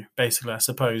prepared to, basically, I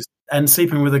suppose. And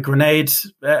sleeping with a grenade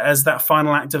as that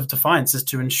final act of defiance is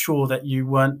to ensure that you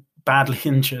weren't badly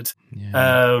injured,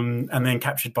 and then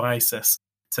captured by ISIS,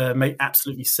 to make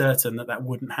absolutely certain that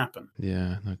wouldn't happen.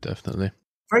 Yeah, no, definitely.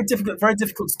 Very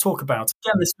difficult to talk about.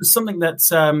 Again, this was something that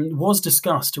was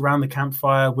discussed around the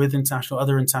campfire with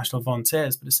other international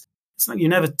volunteers, but it's something you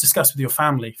never discuss with your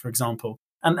family, for example.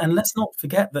 And let's not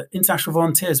forget that international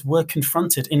volunteers were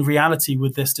confronted in reality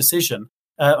with this decision.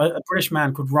 A British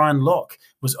man called Ryan Locke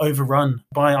was overrun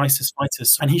by ISIS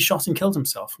fighters, and he shot and killed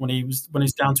himself when he was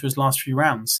down to his last few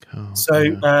rounds.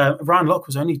 Ryan Locke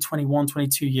was only 21,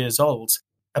 22 years old,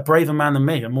 a braver man than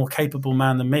me, a more capable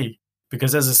man than me.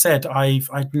 Because, as I said,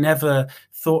 I'd never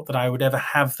thought that I would ever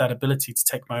have that ability to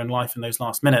take my own life in those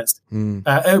last minutes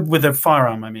with a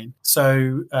firearm. I mean,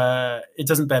 so it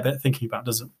doesn't bear thinking about,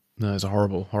 does it? No, it's a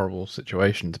horrible, horrible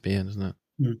situation to be in, isn't it?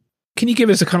 Mm. Can you give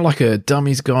us a kind of like a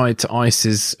dummy's guide to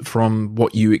ISIS from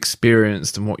what you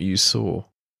experienced and what you saw?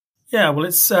 Yeah, well,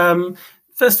 it's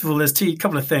first of all, there's a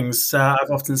couple of things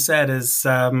I've often said is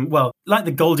like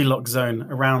the Goldilocks zone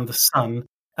around the sun.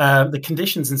 The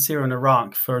conditions in Syria and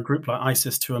Iraq for a group like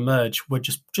ISIS to emerge were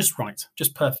just right,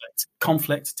 just perfect.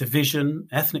 Conflict, division,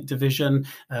 ethnic division,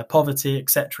 poverty,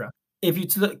 etc. If you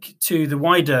look to the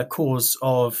wider cause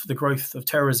of the growth of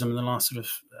terrorism in the last sort of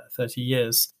 30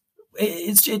 years,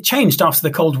 it changed after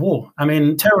the Cold War. I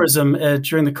mean, terrorism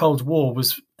during the Cold War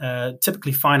was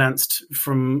typically financed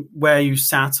from where you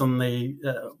sat on the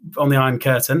Iron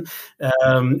Curtain.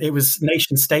 It was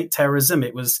nation-state terrorism.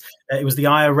 It was the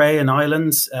IRA in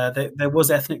Ireland. There was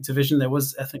ethnic division. There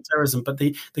was ethnic terrorism. But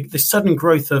the sudden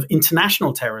growth of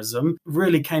international terrorism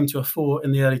really came to a fore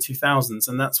in the early 2000s,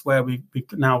 and that's where we've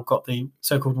now got the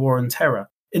so-called war on terror.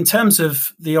 In terms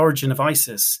of the origin of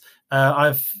ISIS,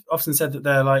 I've often said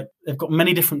that they've got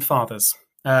many different fathers.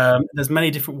 There's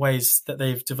many different ways that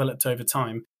they've developed over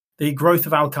time. The growth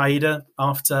of Al-Qaeda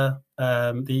after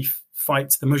the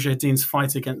Mujahideen's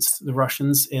fight against the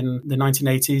Russians in the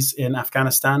 1980s in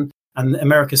Afghanistan, and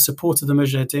America's support of the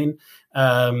Mujahideen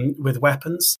with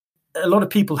weapons. A lot of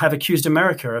people have accused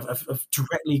America of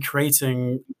directly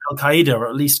creating Al-Qaeda, or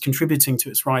at least contributing to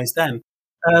its rise then.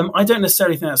 I don't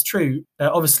necessarily think that's true.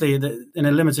 Obviously, in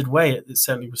a limited way, it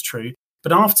certainly was true.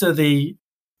 But after in the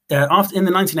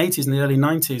 1980s and the early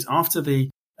 90s, after the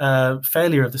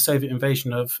failure of the Soviet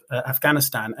invasion of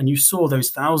Afghanistan, and you saw those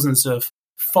thousands of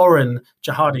foreign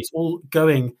jihadis all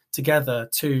going together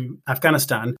to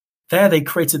Afghanistan, there they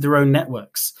created their own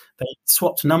networks. They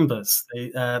swapped numbers,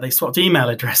 they swapped email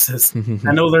addresses,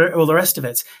 and all the rest of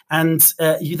it. And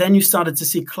you started to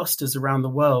see clusters around the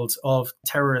world of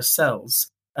terrorist cells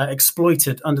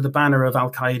exploited under the banner of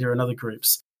Al-Qaeda and other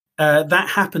groups. That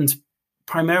happened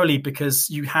primarily because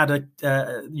you had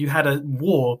a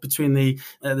war between the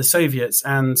Soviets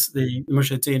and the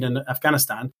Mujahideen in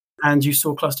Afghanistan, and you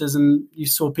saw clusters and you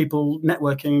saw people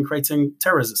networking and creating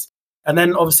terrorists. And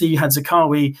then obviously you had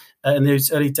Zarqawi in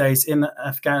those early days in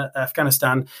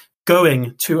Afghanistan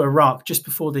going to Iraq just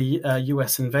before the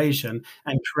US invasion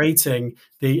and creating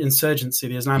the insurgency,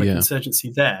 the Islamic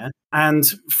insurgency there. And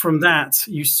from that,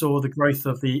 you saw the growth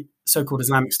of the so-called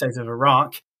Islamic State of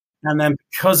Iraq. And then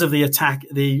because of the attack,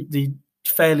 the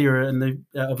failure and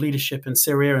of leadership in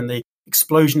Syria and the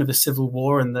explosion of the civil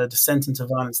war and the descent into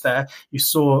violence there, you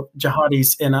saw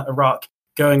jihadis in Iraq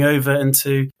going over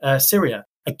into Syria.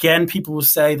 Again, people will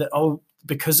say that,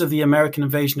 because of the American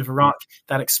invasion of Iraq,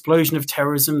 that explosion of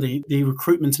terrorism, the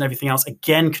recruitment and everything else,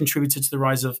 again contributed to the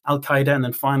rise of Al-Qaeda and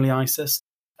then finally ISIS.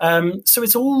 So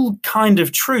it's all kind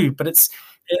of true, but it's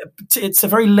a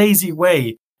very lazy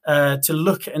way to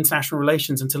look at international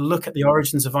relations and to look at the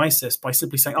origins of ISIS by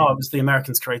simply saying, it was the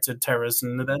Americans created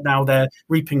terrorism and now they're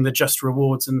reaping the just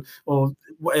rewards, or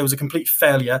it was a complete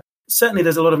failure. Certainly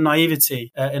there's a lot of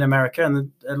naivety in America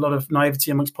and a lot of naivety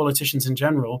amongst politicians in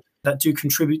general that do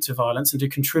contribute to violence and do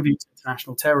contribute to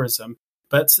international terrorism.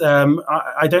 But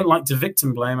I don't like to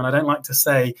victim blame, and I don't like to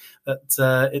say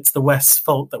that it's the West's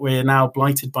fault that we're now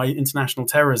blighted by international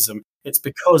terrorism. It's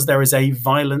because there is a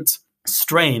violent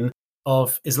strain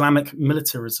of Islamic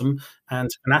militarism and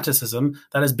fanaticism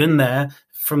that has been there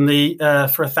for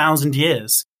 1,000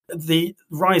 years. The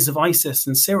rise of ISIS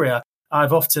in Syria,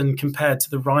 I've often compared to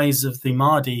the rise of the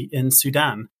Mahdi in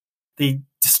Sudan. The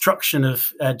destruction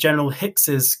of General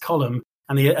Hicks's column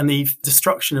and the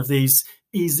destruction of those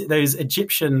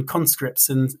Egyptian conscripts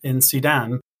in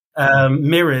Sudan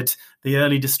mirrored the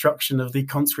early destruction of the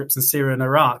conscripts in Syria and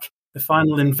Iraq. The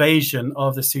final invasion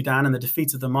of the Sudan and the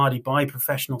defeat of the Mahdi by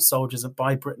professional soldiers and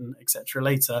by Britain, etc.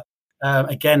 later,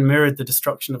 again mirrored the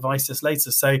destruction of ISIS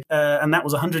later. So, and that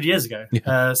was 100 years ago.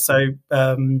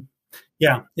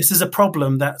 Yeah. This is a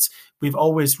problem that we've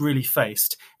always really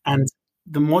faced. And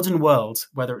the modern world,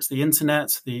 whether it's the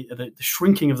internet, the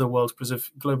shrinking of the world because of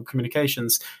global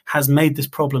communications, has made this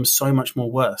problem so much more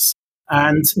worse.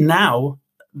 And now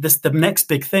the next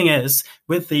big thing is,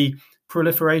 with the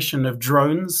proliferation of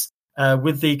drones,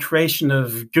 with the creation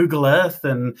of Google Earth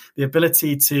and the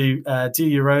ability to do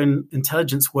your own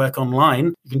intelligence work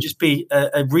online, you can just be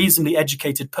a reasonably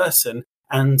educated person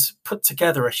and put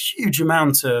together a huge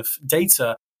amount of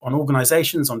data on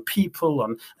organizations, on people,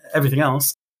 on everything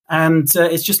else. And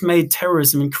it's just made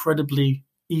terrorism incredibly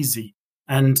easy.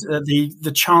 And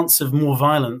the chance of more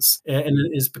violence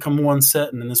is become more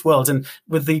uncertain in this world. And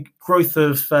with the growth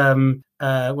of, what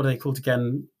are they called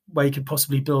again, where you could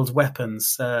possibly build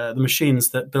weapons, the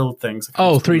machines that build things.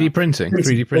 3D printing.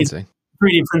 3D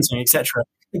printing, etc.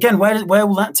 Again, where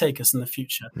will that take us in the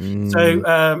future? So,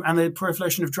 and the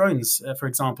proliferation of drones, for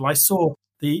example, I saw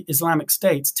the Islamic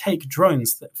State take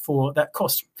drones that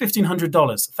cost $1,500,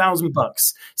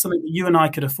 $1,000, something that you and I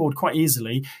could afford quite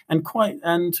easily, and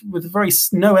with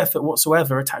no effort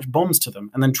whatsoever, attach bombs to them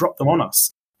and then drop them on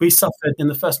us. We suffered in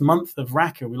the first month of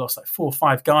Raqqa. We lost like 4 or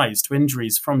 5 guys to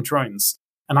injuries from drones,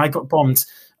 and I got bombed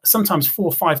sometimes 4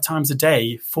 or 5 times a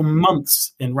day for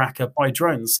months in Raqqa by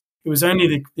drones. It was only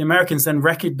the Americans then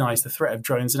recognized the threat of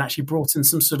drones and actually brought in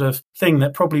some sort of thing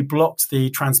that probably blocked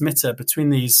the transmitter between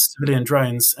these civilian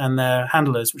drones and their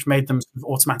handlers, which made them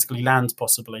automatically land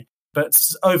possibly. But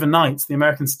overnight, the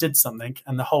Americans did something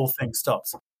and the whole thing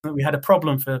stopped. We had a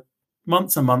problem for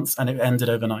months and months, and it ended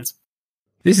overnight.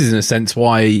 This is, in a sense,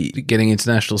 why getting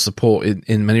international support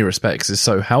in many respects is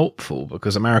so helpful,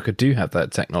 because America do have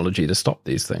that technology to stop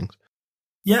these things.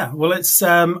 Yeah, well, it's.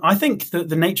 I think that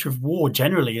the nature of war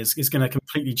generally is going to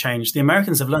completely change. The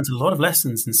Americans have learned a lot of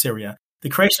lessons in Syria. The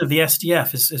creation of the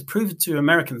SDF has proved to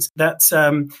Americans that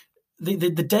the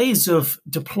days of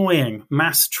deploying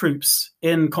mass troops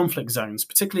in conflict zones,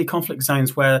 particularly conflict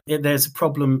zones where there's a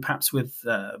problem perhaps with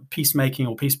peacemaking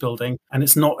or peace building, and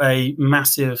it's not a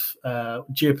massive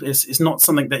it's not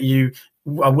something that you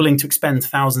are willing to expend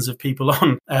thousands of people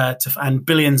on and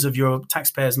billions of your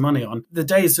taxpayers' money on. The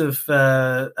days of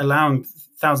allowing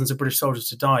thousands of British soldiers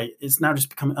to die is now just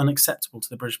become unacceptable to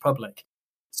the British public.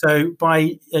 So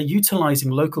by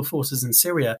utilizing local forces in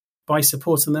Syria, by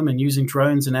supporting them and using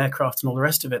drones and aircraft and all the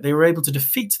rest of it, they were able to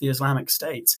defeat the Islamic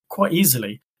State quite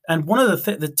easily. And one of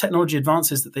the technology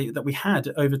advances that we had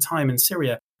over time in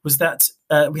Syria was that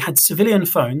we had civilian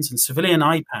phones and civilian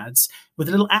iPads with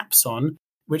little apps on,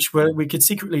 which we could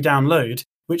secretly download,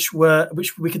 which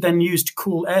we could then use to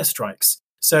call airstrikes.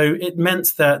 So it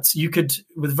meant that you could,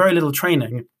 with very little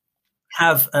training,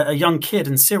 have a young kid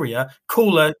in Syria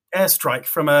call an airstrike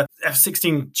from a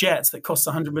F-16 jet that costs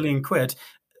 100 million quid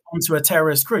onto a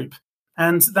terrorist group.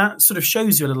 And that sort of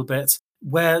shows you a little bit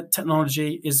where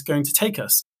technology is going to take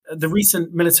us. The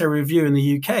recent military review in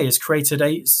the UK has created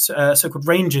a so-called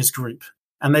Rangers group,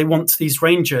 and they want these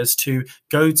Rangers to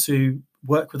go to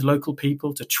work with local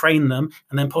people, to train them,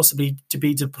 and then possibly to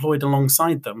be deployed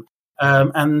alongside them.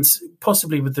 And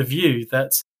possibly with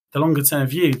the longer-term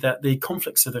view that the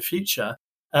conflicts of the future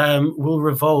will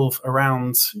revolve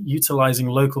around utilizing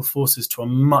local forces to a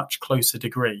much closer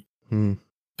degree.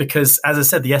 Because, as I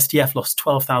said, the SDF lost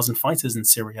 12,000 fighters in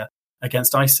Syria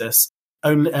against ISIS.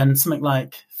 And something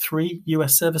like 3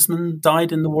 US servicemen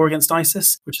died in the war against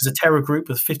ISIS, which is a terror group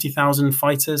with 50,000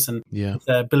 fighters and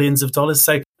billions of dollars.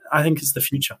 So I think it's the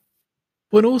future.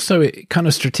 Well, also it kind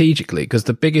of strategically, because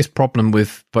the biggest problem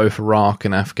with both Iraq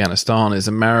and Afghanistan is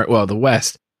the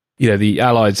West, the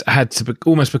Allies had to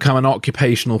almost become an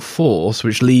occupational force,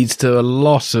 which leads to a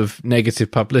lot of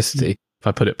negative publicity, if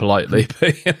I put it politely,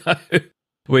 but,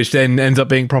 which then ends up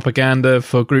being propaganda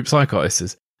for groups like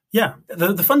ISIS. Yeah,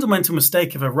 the fundamental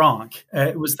mistake of Iraq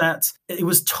was that it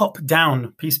was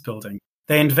top-down peace building.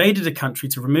 They invaded a country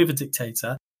to remove a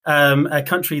dictator, a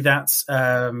country that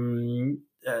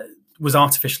was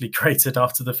artificially created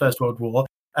after the First World War,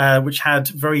 which had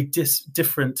very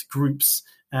different groups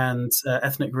and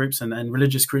ethnic groups and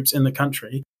religious groups in the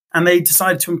country. And they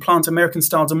decided to implant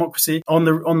American-style democracy on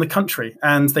the country.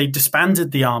 And they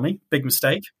disbanded the army, big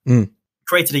mistake,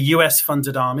 created a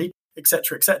US-funded army,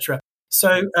 etc., etc.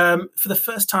 So for the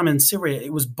first time in Syria,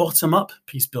 it was bottom-up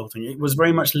peace building. It was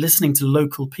very much listening to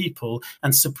local people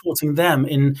and supporting them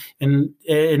in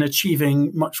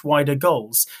achieving much wider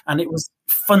goals. And it was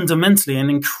fundamentally and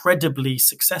incredibly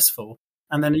successful.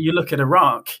 And then you look at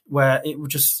Iraq, where it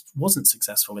just wasn't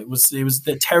successful. It was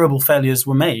the terrible failures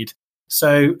were made.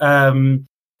 So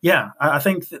I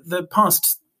think the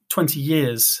past 20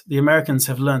 years, the Americans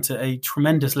have learnt a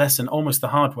tremendous lesson, almost the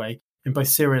hard way, in both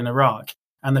Syria and Iraq.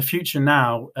 And the future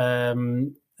now,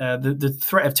 the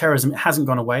threat of terrorism hasn't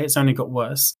gone away; it's only got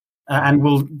worse, and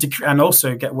will and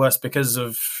also get worse because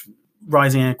of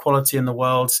rising inequality in the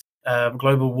world,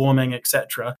 global warming,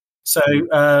 etc. So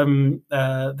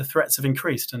the threats have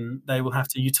increased, and they will have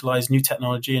to utilize new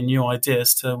technology and new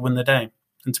ideas to win the day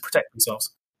and to protect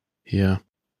themselves. Yeah.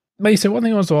 Mesa, one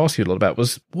thing I wanted to ask you a lot about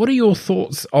was, what are your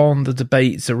thoughts on the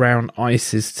debates around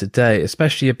ISIS today,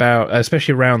 especially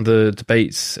around the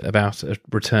debates about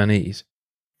returnees?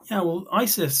 Yeah, well,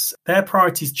 ISIS, their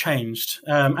priorities changed,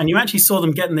 and you actually saw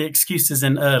them getting the excuses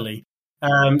in early.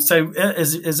 So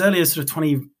as early as sort of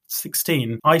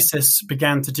 2016, ISIS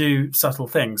began to do subtle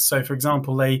things. So, for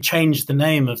example, they changed the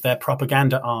name of their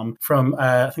propaganda arm from,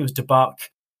 I think it was Dabaq,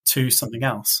 to something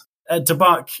else.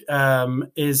 Dabaq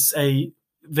is a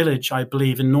village, I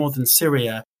believe, in northern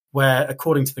Syria, where,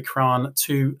 according to the Quran,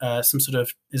 to some sort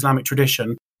of Islamic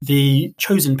tradition, the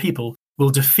chosen people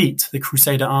will defeat the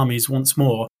Crusader armies once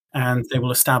more, and they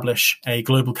will establish a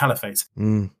global caliphate.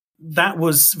 That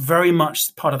was very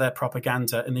much part of their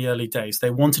propaganda in the early days. They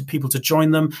wanted people to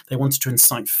join them. They wanted to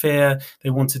incite fear.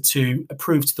 They wanted to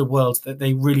prove to the world that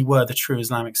they really were the true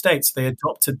Islamic State. So they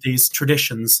adopted these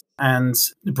traditions and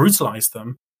brutalized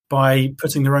them by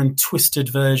putting their own twisted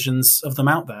versions of them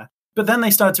out there. But then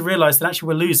they started to realize that actually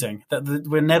we're losing, that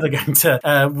we're never going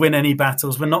to win any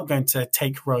battles. We're not going to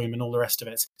take Rome and all the rest of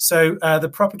it. So the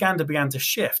propaganda began to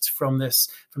shift from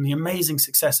the amazing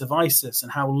success of ISIS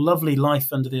and how lovely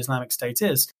life under the Islamic State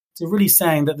is, to really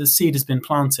saying that the seed has been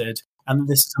planted and that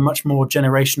this is a much more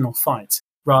generational fight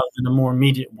rather than a more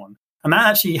immediate one. And that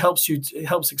actually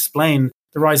helps explain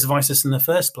the rise of ISIS in the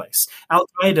first place.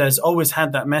 Al-Qaeda has always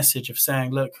had that message of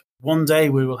saying, look, one day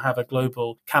we will have a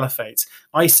global caliphate.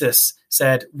 ISIS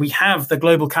said, we have the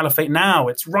global caliphate now.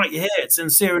 It's right here. It's in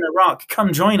Syria and Iraq.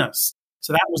 Come join us.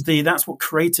 So that's what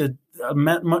created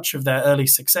much of their early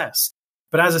success.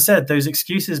 But as I said, those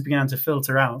excuses began to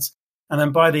filter out. And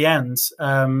then by the end,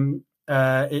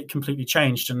 it completely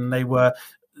changed. And they were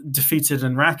defeated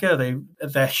in Raqqa.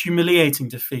 Their humiliating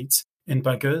defeat in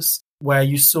Baghouz, where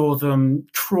you saw them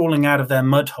crawling out of their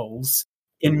mud holes,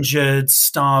 injured,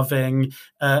 starving,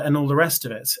 and all the rest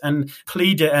of it. And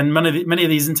many of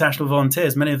these international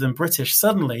volunteers, many of them British,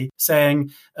 suddenly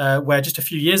saying, where just a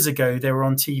few years ago they were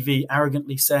on TV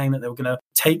arrogantly saying that they were going to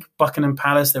take Buckingham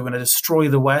Palace, they were going to destroy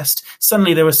the West.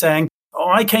 Suddenly they were saying,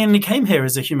 I came here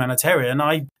as a humanitarian.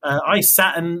 I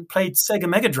sat and played Sega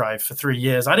Mega Drive for 3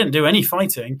 years. I didn't do any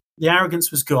fighting. The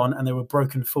arrogance was gone and they were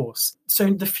broken force.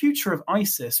 So the future of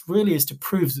ISIS really is to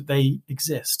prove that they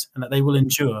exist and that they will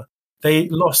endure. They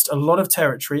lost a lot of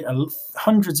territory.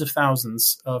 Hundreds of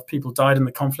thousands of people died in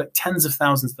the conflict. Tens of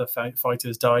thousands of the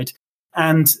fighters died.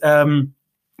 And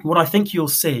what I think you'll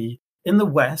see in the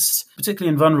West,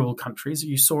 particularly in vulnerable countries,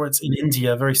 you saw it in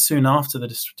India very soon after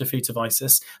the defeat of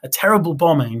ISIS, a terrible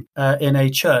bombing in a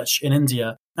church in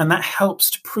India. And that helps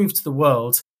to prove to the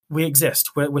world we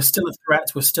exist. We're still a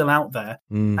threat. We're still out there.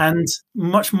 And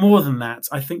much more than that,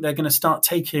 I think they're going to start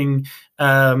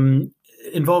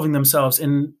involving themselves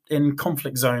in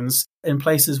conflict zones, in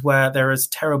places where there is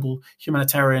terrible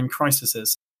humanitarian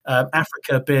crises,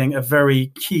 Africa being a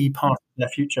very key part of their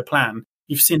future plan.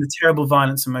 You've seen the terrible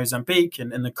violence in Mozambique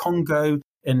and in the Congo,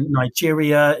 in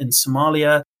Nigeria, in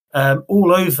Somalia,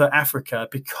 all over Africa,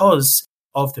 because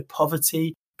of the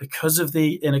poverty, because of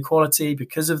the inequality,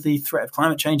 because of the threat of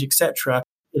climate change, etc.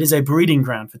 It is a breeding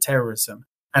ground for terrorism.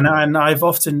 And I've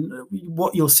often,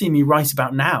 what you'll see me write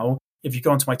about now, if you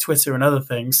go onto my Twitter and other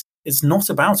things, it's not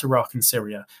about Iraq and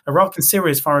Syria. Iraq and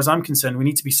Syria, as far as I'm concerned, we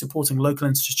need to be supporting local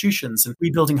institutions and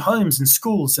rebuilding homes and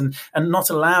schools and not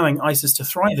allowing ISIS to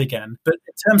thrive again. But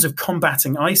in terms of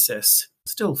combating ISIS,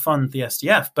 still fund the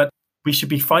SDF, but we should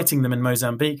be fighting them in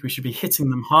Mozambique. We should be hitting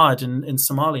them hard in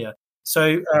Somalia.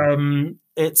 So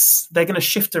they're going to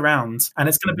shift around, and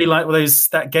it's going to be like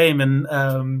that game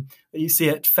that you see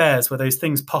at fairs where those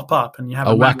things pop up and you have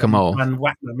a whack-a-mole and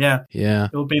whack them. Yeah,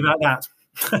 it will be like that.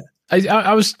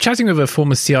 I was chatting with a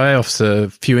former CIA officer a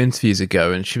few interviews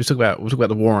ago, and she was talking about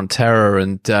the war on terror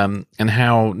and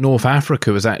how North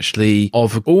Africa was actually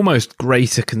of almost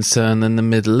greater concern than the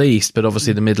Middle East, but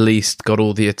obviously the Middle East got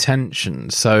all the attention.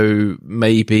 So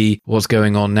maybe what's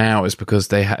going on now is because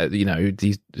they had,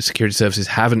 these security services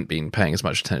haven't been paying as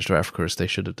much attention to Africa as they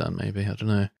should have done. Maybe, I don't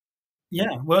know.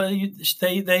 Yeah, well,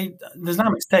 the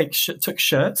Islamic State took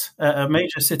Shirt, a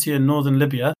major city in northern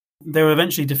Libya. They were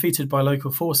eventually defeated by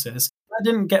local forces. That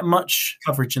didn't get much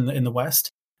coverage in the West.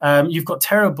 You've got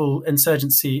terrible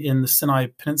insurgency in the Sinai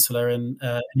Peninsula in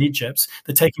Egypt.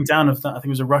 The taking down of that, I think it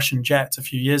was a Russian jet a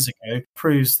few years ago,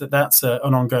 proves that that's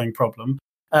an ongoing problem.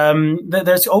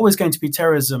 There's always going to be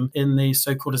terrorism in the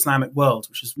so-called Islamic world,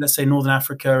 which is, let's say, Northern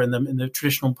Africa and in the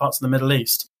traditional parts of the Middle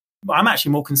East. But I'm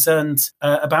actually more concerned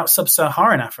about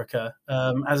sub-Saharan Africa,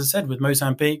 as I said, with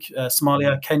Mozambique,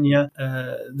 Somalia, Kenya,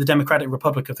 the Democratic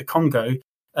Republic of the Congo.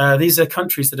 These are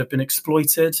countries that have been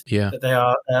exploited. Yeah. That they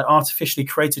are artificially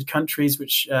created countries,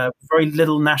 which very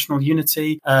little national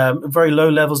unity, very low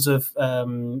levels of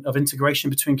integration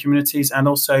between communities, and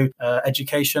also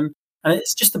education. And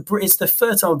it's just it's the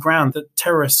fertile ground that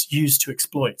terrorists use to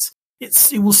exploit.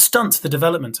 It will stunt the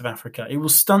development of Africa. It will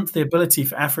stunt the ability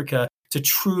for Africa to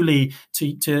truly,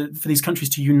 for these countries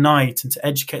to unite and to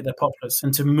educate their populace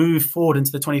and to move forward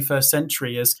into the 21st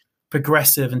century as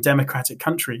progressive and democratic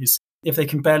countries. If they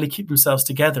can barely keep themselves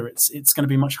together, it's going to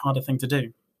be a much harder thing to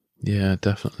do. Yeah,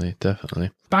 definitely.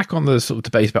 Back on the sort of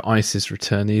debate about ISIS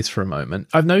returnees for a moment,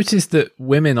 I've noticed that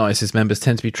women ISIS members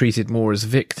tend to be treated more as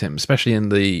victims, especially in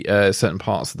the certain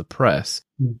parts of the press.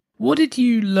 Mm. What did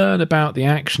you learn about the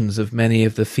actions of many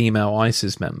of the female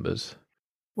ISIS members?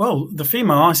 Well, the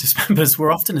female ISIS members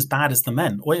were often as bad as the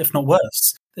men, or if not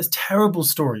worse. There's terrible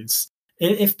stories.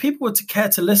 If people were to care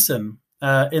to listen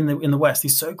in the West,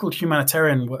 these so-called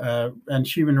humanitarian and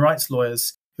human rights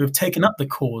lawyers who have taken up the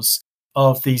cause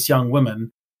of these young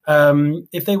women,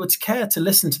 if they were to care to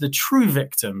listen to the true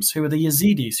victims, who are the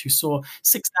Yazidis, who saw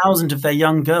 6,000 of their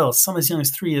young girls, some as young as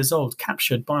 3 years old,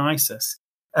 captured by ISIS.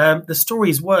 The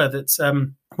stories were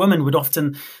that women would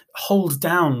often hold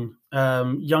down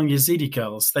young Yazidi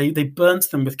girls. They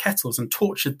burnt them with kettles and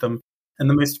tortured them in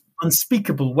the most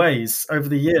unspeakable ways over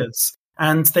the years.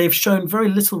 And they've shown very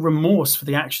little remorse for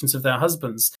the actions of their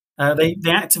husbands. They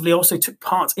actively also took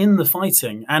part in the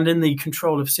fighting and in the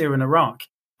control of Syria and Iraq.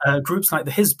 Groups like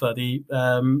the Hizbah,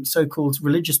 the so-called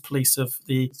religious police of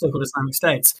the so-called Islamic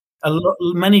State,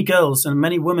 many girls and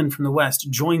many women from the West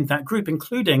joined that group,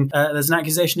 including there's an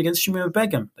accusation against Shamima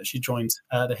Begum that she joined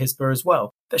the Hizbah as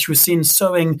well, that she was seen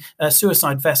sewing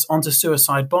suicide vests onto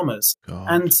suicide bombers. God.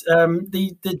 And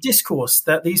the discourse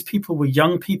that these people were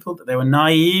young people, that they were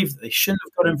naive, that they shouldn't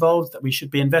have got involved, that we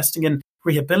should be investing in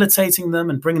rehabilitating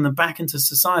them and bringing them back into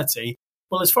society.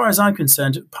 Well, as far as I'm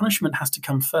concerned, punishment has to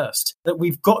come first. That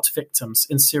we've got victims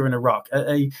in Syria and Iraq,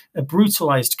 a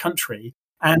brutalized country,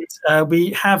 and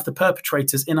we have the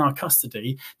perpetrators in our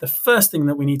custody. The first thing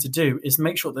that we need to do is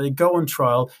make sure that they go on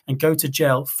trial and go to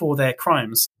jail for their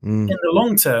crimes. In the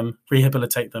long term,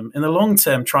 rehabilitate them. In the long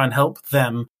term, try and help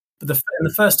them. But in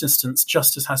the first instance,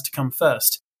 justice has to come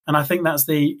first. And I think that's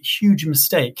the huge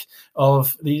mistake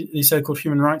of the so-called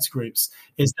human rights groups,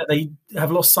 is that they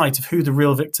have lost sight of who the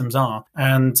real victims are.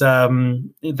 And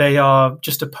they are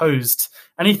just opposed.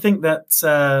 Anything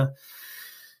that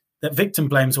victim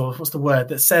blames, or what's the word,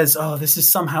 that says, oh, this is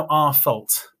somehow our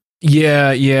fault.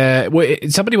 Yeah. Well,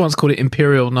 somebody once called it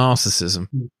imperial narcissism.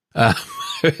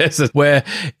 Where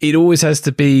it always has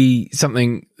to be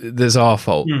something that's our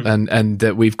fault, and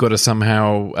that we've got to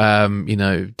somehow,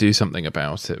 do something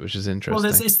about it, which is interesting.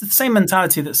 Well, it's the same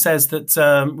mentality that says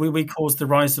that we caused the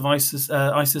rise of ISIS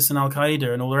and Al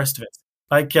Qaeda and all the rest of it.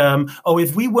 Like,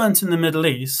 if we weren't in the Middle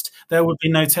East, there would be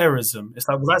no terrorism. It's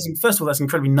like, well, first of all, that's an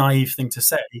incredibly naive thing to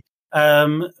say.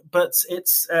 But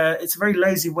it's a very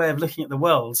lazy way of looking at the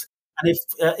world.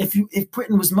 if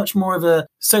Britain was much more of a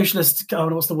socialist,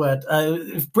 what's the word?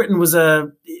 If Britain was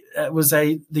the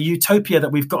utopia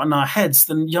that we've got in our heads,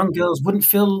 then young girls wouldn't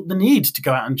feel the need to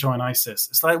go out and join ISIS.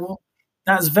 It's like, well,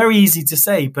 that's very easy to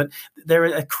say, but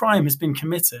a crime has been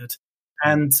committed,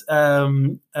 and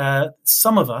some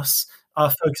of us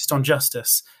are focused on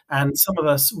justice, and some of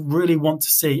us really want to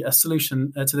see a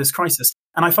solution to this crisis.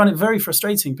 And I find it very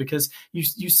frustrating because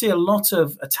you see a lot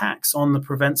of attacks on the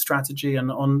prevent strategy and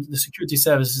on the security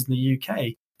services in the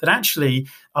UK that actually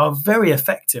are very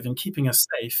effective in keeping us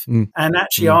safe and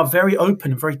actually are very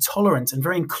open and very tolerant and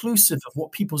very inclusive of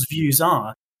what people's views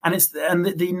are. And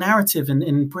the narrative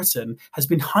in Britain has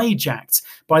been hijacked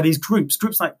by these groups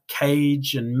like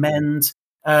Cage and Mend.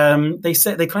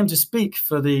 They claim to speak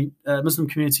for the Muslim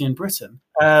community in Britain,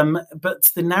 but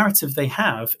the narrative they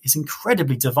have is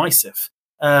incredibly divisive,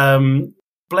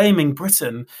 blaming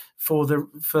Britain for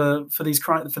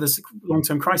this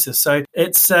long-term crisis. So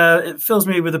it fills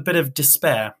me with a bit of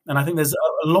despair, and I think there's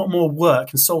a lot more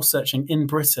work and soul searching in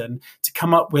Britain to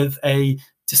come up with a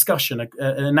discussion,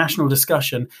 a national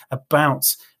discussion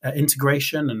about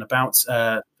integration and about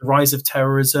the rise of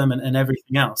terrorism and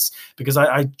everything else, because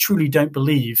I truly don't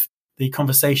believe the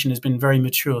conversation has been very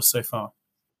mature so far.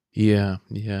 Yeah,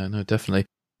 no, definitely.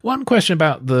 One question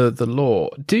about the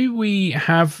law. Do we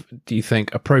have, do you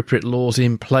think, appropriate laws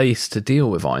in place to deal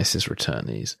with ISIS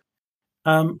returnees?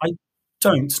 I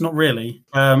don't, not really.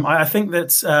 I think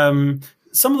that some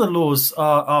of the laws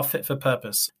are fit for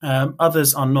purpose.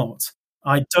 Others are not.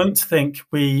 I don't think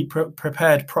we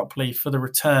prepared properly for the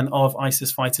return of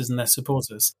ISIS fighters and their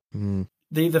supporters.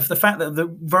 The fact that the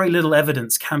very little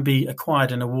evidence can be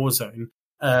acquired in a war zone,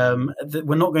 that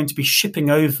we're not going to be shipping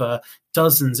over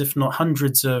dozens, if not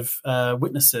hundreds of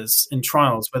witnesses in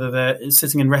trials, whether they're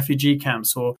sitting in refugee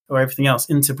camps or everything else,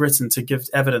 into Britain to give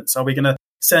evidence. Are we going to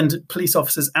send police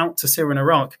officers out to Syria and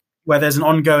Iraq where there's an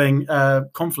ongoing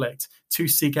conflict to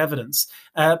seek evidence?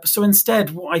 So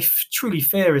instead, what I truly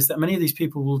fear is that many of these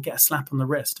people will get a slap on the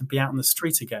wrist and be out on the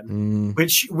street again,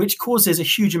 which causes a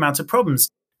huge amount of problems.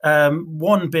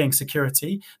 One being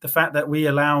security, the fact that we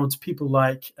allowed people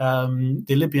like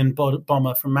the Libyan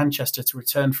bomber from Manchester to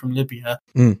return from Libya,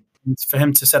 and for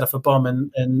him to set off a bomb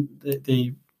in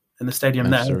the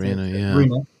stadium there,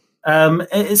 arena.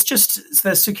 It's just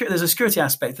there's a security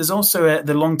aspect. There's also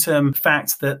the long-term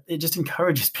fact that it just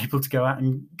encourages people to go out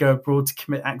and go abroad to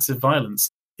commit acts of violence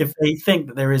if they think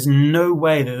that there is no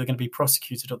way that they're going to be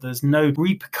prosecuted or there's no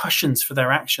repercussions for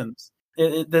their actions.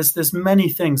 There's many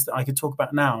things that I could talk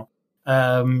about now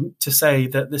to say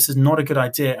that this is not a good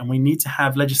idea, and we need to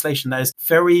have legislation that is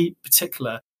very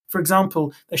particular. For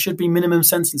example, there should be minimum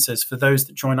sentences for those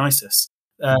that join ISIS.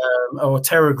 Or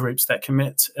terror groups that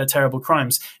commit terrible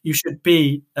crimes. You should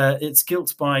be, it's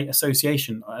guilt by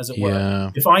association, as it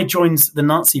were. If I joined the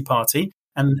Nazi party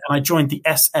and I joined the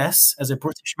SS as a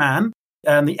British man,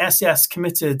 and the SS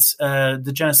committed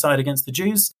the genocide against the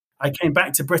Jews, I came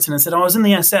back to Britain and said, I was in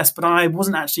the SS, but I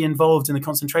wasn't actually involved in the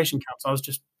concentration camps. I was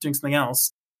just doing something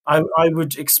else. I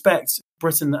would expect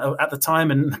Britain at the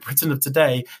time and Britain of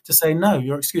today to say, no,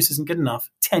 your excuse isn't good enough.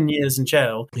 10 years in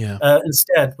jail.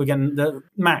 Instead, we're getting the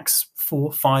max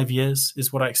 4-5 years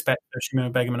is what I expect for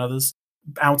Shamima Begum and others,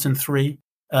 out in 3.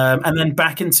 And then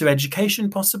back into education,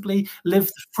 possibly live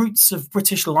the fruits of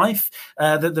British life,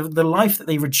 the life that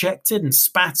they rejected and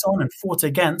spat on and fought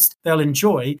against, they'll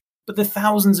enjoy. But the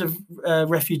thousands of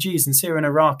refugees in Syria and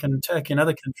Iraq and Turkey and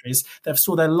other countries that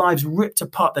saw their lives ripped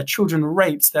apart, their children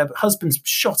raped, their husbands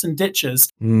shot in ditches,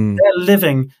 they're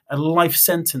living a life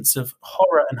sentence of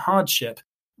horror and hardship,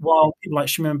 while people like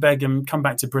Shamima Begum come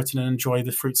back to Britain and enjoy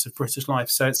the fruits of British life.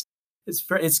 So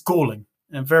it's galling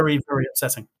and very, very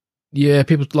upsetting. Yeah,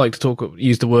 people like to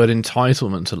use the word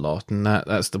entitlement a lot, and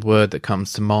that's the word that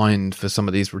comes to mind for some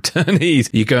of these returnees.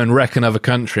 You go and wreck another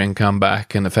country and come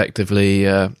back and effectively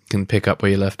can pick up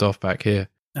where you left off back here.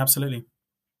 Absolutely.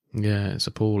 Yeah, it's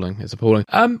appalling.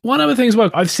 One other thing as well,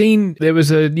 I've seen there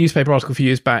was a newspaper article a few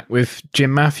years back with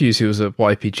Jim Matthews, who was a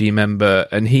YPG member,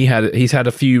 and he's had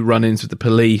a few run-ins with the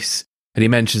police, and he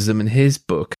mentions them in his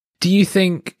book. Do you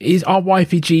think are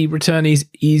YPG returnees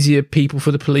easier people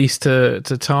for the police to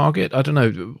target? I don't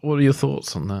know. What are your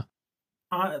thoughts on that?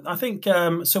 I think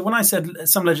so. When I said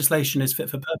some legislation is fit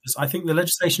for purpose, I think the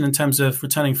legislation in terms of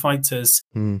returning fighters.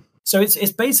 So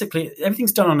it's basically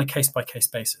everything's done on a case by case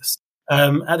basis.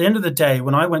 At the end of the day,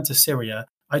 when I went to Syria,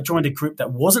 I joined a group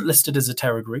that wasn't listed as a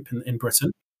terror group in Britain.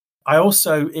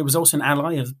 It was also an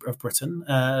ally of Britain.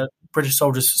 British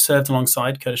soldiers served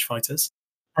alongside Kurdish fighters.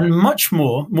 And much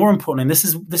more importantly, this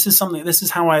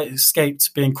is how I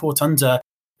escaped being caught under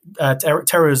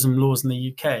terrorism laws in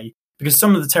the UK, because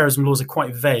some of the terrorism laws are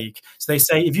quite vague. So they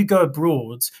say if you go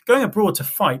abroad, going abroad to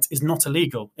fight is not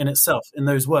illegal in itself, in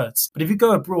those words. But if you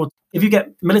go abroad, if you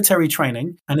get military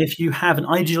training, and if you have an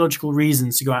ideological reason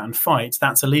to go out and fight,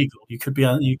 that's illegal. You could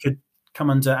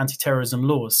come under anti-terrorism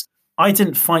laws. I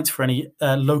didn't fight for any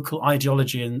local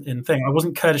ideology in thing. I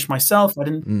wasn't Kurdish myself.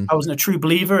 I wasn't a true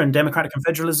believer in democratic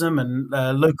confederalism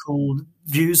and local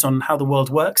views on how the world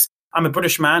works. I'm a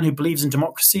British man who believes in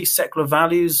democracy, secular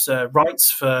values, rights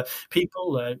for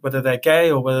people, whether they're gay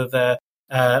or whether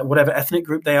they're whatever ethnic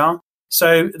group they are.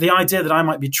 So the idea that I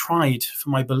might be tried for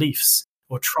my beliefs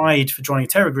or tried for joining a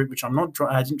terror group, which I'm not,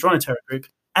 I didn't join a terror group,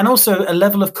 and also a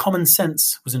level of common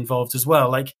sense was involved as well.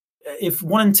 Like, if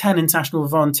 1 in 10 international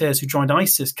volunteers who joined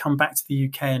ISIS come back to the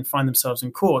UK and find themselves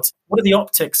in court, what are the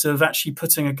optics of actually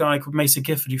putting a guy called Mesa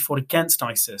Gifford who fought against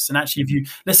ISIS? And actually, if you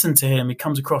listen to him, he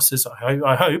comes across as,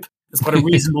 I hope, as quite a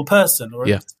reasonable person, or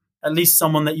at least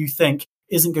someone that you think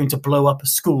isn't going to blow up a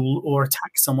school or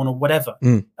attack someone or whatever.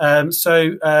 I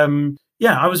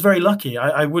was very lucky.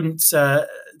 I wouldn't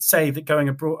say that going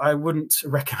abroad, I wouldn't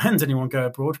recommend anyone go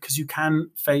abroad because you can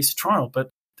face trial.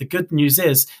 But the good news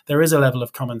is there is a level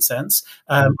of common sense.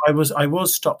 I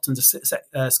was stopped under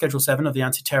Schedule 7 of the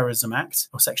Anti-Terrorism Act,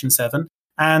 or Section 7,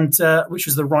 and which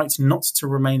was the right not to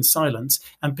remain silent.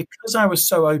 And because I was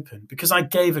so open, because I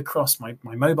gave across my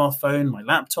mobile phone, my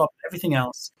laptop, everything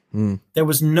else, there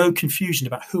was no confusion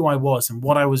about who I was and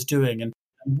what I was doing and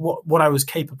what I was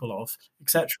capable of,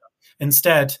 etc.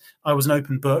 Instead, I was an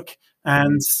open book,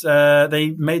 and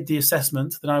they made the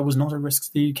assessment that I was not a risk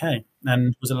to the UK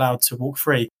and was allowed to walk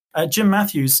free. Jim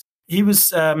Matthews, he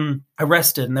was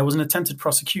arrested, and there was an attempted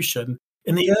prosecution.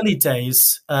 In the early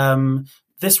days,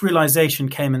 this realization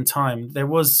came in time. There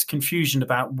was confusion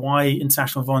about why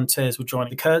international volunteers were joining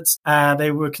the Kurds.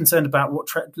 They were concerned about what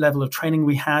level of training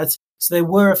we had. So there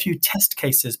were a few test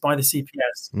cases by the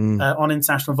CPS on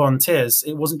international volunteers.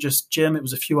 It wasn't just Jim; it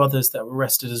was a few others that were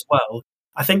arrested as well.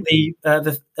 I think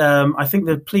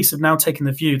the police have now taken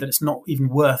the view that it's not even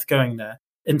worth going there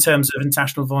in terms of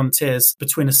international volunteers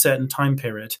between a certain time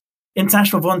period.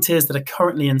 International volunteers that are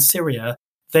currently in Syria,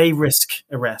 they risk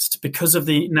arrest because of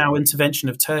the now intervention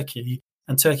of Turkey,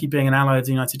 and Turkey being an ally of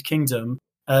the United Kingdom.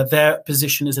 Their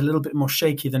position is a little bit more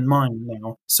shaky than mine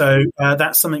now. So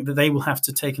that's something that they will have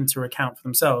to take into account for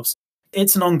themselves.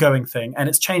 It's an ongoing thing, and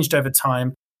it's changed over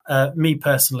time. Me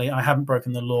personally, I haven't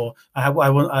broken the law. I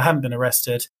haven't been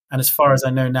arrested. And as far as I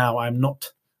know now, I'm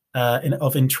not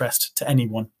of interest to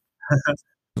anyone.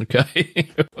 Okay,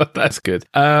 well, that's good.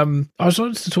 I was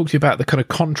wanting to talk to you about the kind of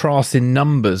contrast in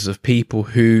numbers of people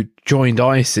who joined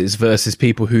ISIS versus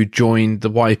people who joined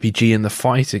the YPG in the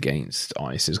fight against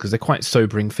ISIS, because they're quite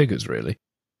sobering figures, really.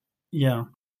 Yeah.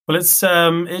 Well, it's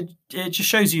it just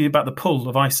shows you about the pull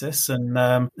of ISIS and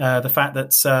the fact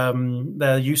that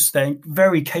their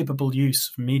very capable use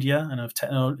of media and of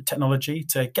technology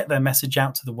to get their message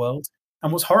out to the world.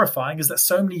 And what's horrifying is that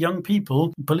so many young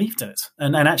people believed it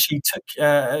and actually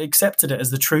accepted it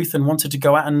as the truth and wanted to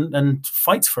go out and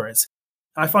fight for it.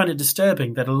 I find it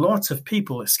disturbing that a lot of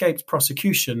people escaped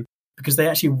prosecution because they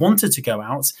actually wanted to go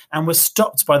out and were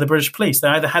stopped by the British police. They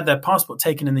either had their passport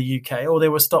taken in the UK or they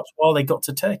were stopped while they got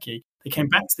to Turkey. They came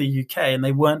back to the UK and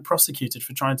they weren't prosecuted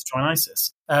for trying to join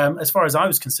ISIS. As far as I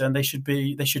was concerned, they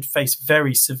should face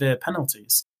very severe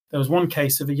penalties. There was one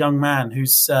case of a young man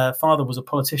whose father was a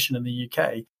politician in the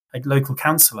UK, a local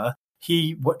councillor.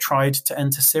 He tried to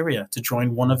enter Syria to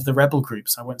join one of the rebel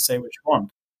groups. I won't say which one.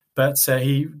 But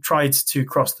he tried to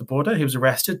cross the border. He was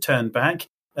arrested, turned back.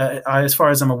 As far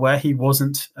as I'm aware, he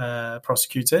wasn't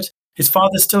prosecuted. His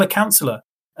father's still a councillor.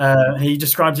 He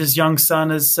described his young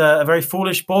son as a very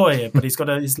foolish boy, but he's got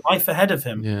his life ahead of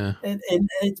him. Yeah.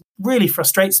 It really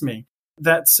frustrates me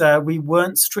that we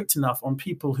weren't strict enough on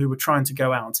people who were trying to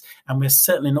go out, and we're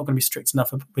certainly not going to be strict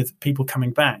enough with people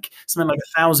coming back. Something like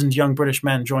 1,000 young British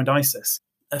men joined ISIS.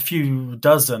 A few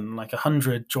dozen, like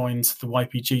 100, joined the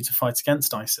YPG to fight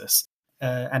against ISIS.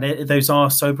 And those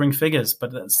are sobering figures,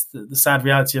 but that's the sad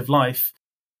reality of life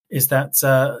is that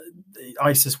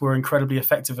ISIS were incredibly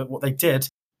effective at what they did.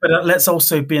 But let's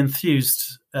also be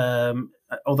enthused,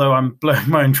 although I'm blowing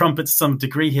my own trumpet to some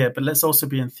degree here, but let's also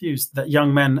be enthused that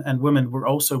young men and women were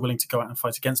also willing to go out and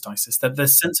fight against ISIS. That their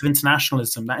sense of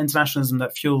internationalism, that internationalism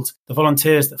that fueled the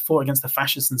volunteers that fought against the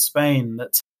fascists in Spain,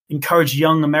 that encouraged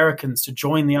young Americans to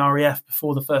join the RAF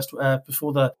before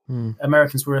the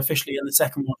Americans were officially in the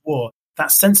Second World War. That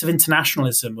sense of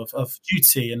internationalism, of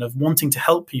duty and of wanting to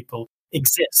help people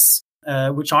exists,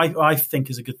 which I think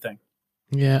is a good thing.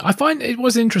 Yeah, I find it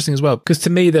was interesting as well, because to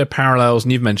me there are parallels,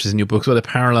 and you've mentioned this in your book, so there are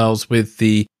parallels with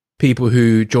the people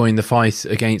who joined the fight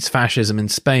against fascism in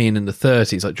Spain in the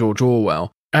 30s, like George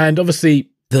Orwell. And obviously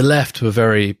the left were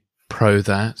very pro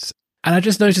that. And I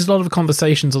just noticed a lot of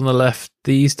conversations on the left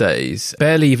these days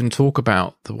barely even talk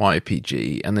about the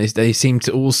YPG, and they seem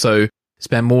to also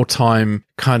spend more time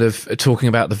kind of talking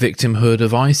about the victimhood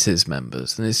of ISIS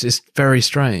members, and it's just very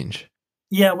strange.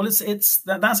 Yeah, well,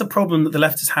 that's a problem that the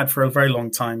left has had for a very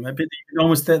long time. They're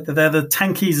the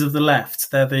tankies of the left.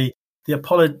 They're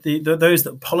those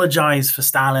that apologize for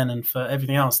Stalin and for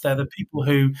everything else. They're the people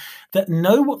that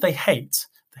know what they hate.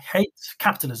 They hate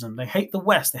capitalism. They hate the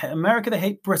West. They hate America. They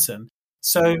hate Britain.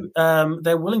 So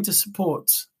they're willing to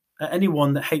support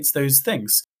anyone that hates those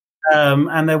things,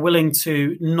 and they're willing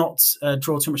to not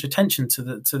draw too much attention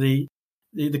to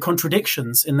the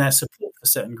contradictions in their support for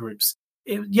certain groups.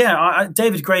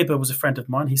 David Graeber was a friend of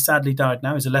mine. He sadly died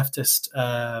now. He's a leftist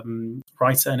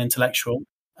writer and intellectual.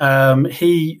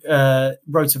 He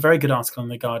wrote a very good article in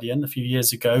The Guardian a few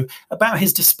years ago about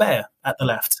his despair at the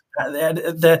left,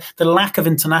 the lack of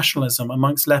internationalism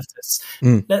amongst leftists.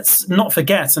 Let's not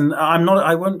forget, and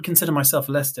I won't consider myself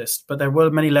a leftist, but there were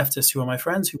many leftists who are my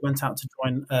friends who went out to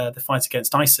join the fight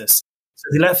against ISIS. So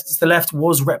the left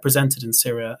was represented in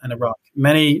Syria and Iraq.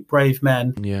 Many brave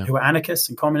men who were anarchists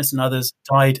and communists and others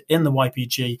died in the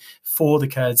YPG for the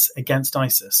Kurds against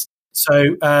ISIS.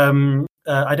 So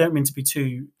I don't mean to be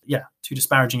too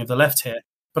disparaging of the left here,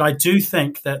 but I do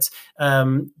think that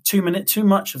too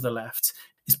much of the left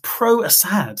is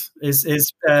pro-Assad, is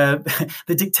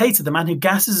the dictator, the man who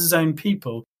gasses his own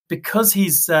people because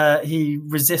he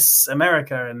resists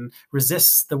America and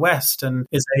resists the West and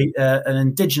is an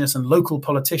indigenous and local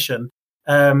politician.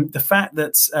 The fact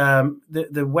that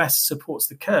the West supports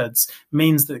the Kurds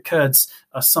means that the Kurds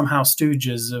are somehow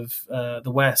stooges of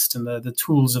the West and the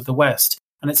tools of the West.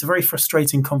 And it's a very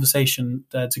frustrating conversation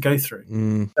to go through.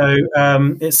 So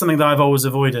it's something that I've always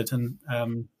avoided. And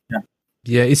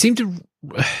it seemed to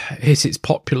hit its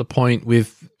popular point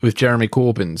with Jeremy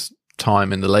Corbyn's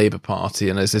time in the Labour Party,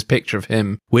 and there's this picture of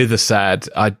him with Assad.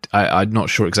 I'm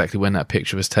not sure exactly when that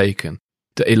picture was taken.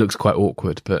 It looks quite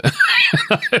awkward, but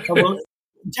well,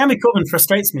 Jeremy Corbyn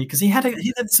frustrates me because he had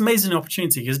this amazing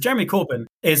opportunity. Because Jeremy Corbyn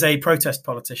is a protest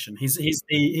politician. He's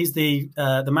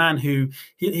the man who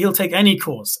he'll take any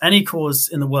cause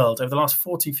in the world over the last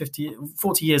 40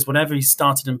 years, whenever he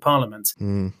started in Parliament.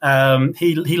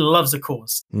 He loves a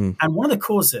cause, and one of the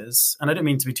causes, and I don't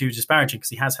mean to be too disparaging because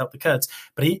he has helped the Kurds,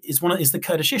 but is the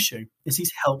Kurdish issue.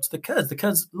 He's helped the Kurds. The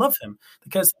Kurds love him.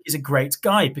 The Kurds is a great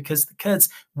guy because the Kurds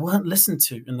weren't listened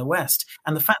to in the West,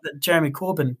 and the fact that Jeremy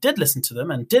Corbyn did listen to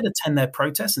them and did attend their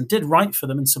protests and did write for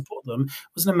them and support them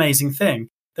was an amazing thing.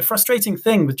 The frustrating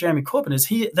thing with Jeremy Corbyn is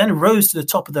he then rose to the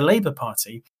top of the Labour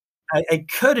Party. A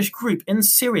Kurdish group in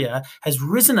Syria has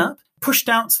risen up, pushed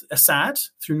out Assad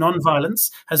through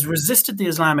non-violence, has resisted the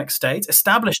Islamic State,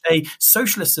 established a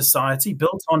socialist society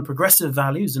built on progressive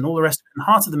values and all the rest of it in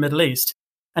the heart of the Middle East.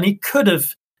 And he could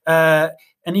have,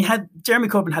 Jeremy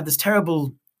Corbyn had this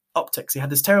terrible optics. He had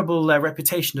this terrible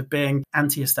reputation of being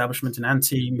anti-establishment and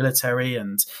anti-military,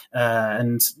 and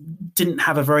didn't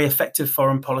have a very effective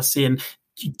foreign policy. And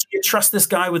do you trust this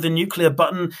guy with a nuclear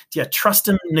button? Do you trust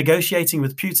him negotiating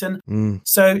with Putin?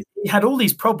 So he had all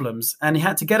these problems, and he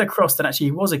had to get across that actually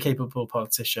he was a capable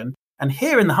politician. And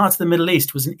here in the heart of the Middle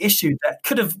East was an issue that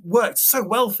could have worked so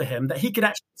well for him that he could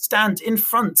actually stand in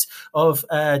front of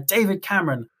David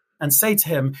Cameron and say to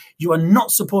him, you are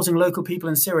not supporting local people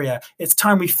in Syria. It's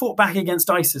time we fought back against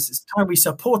ISIS. It's time we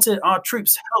supported our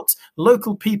troops, helped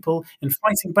local people in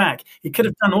fighting back. He could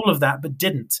have done all of that, but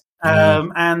didn't.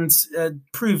 And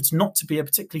proved not to be a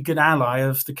particularly good ally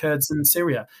of the Kurds in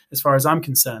Syria, as far as I'm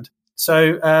concerned.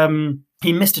 So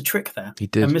he missed a trick there. He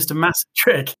did. And missed a massive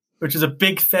trick, which is a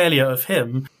big failure of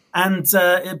him and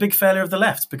a big failure of the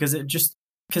left, because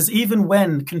even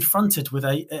when confronted with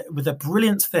a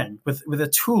brilliant thing, with a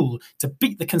tool to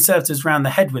beat the Conservatives round the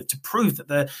head with, to prove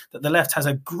that the left has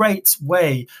a great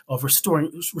way of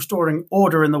restoring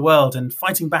order in the world and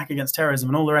fighting back against terrorism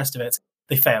and all the rest of it,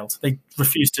 they failed. They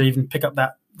refused to even pick up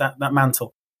that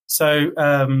mantle. So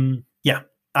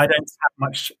I don't have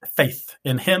much faith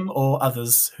in him or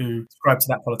others who subscribe to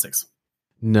that politics.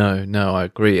 No, I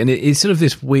agree. And it's sort of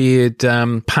this weird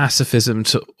pacifism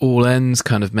to all ends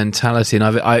kind of mentality. And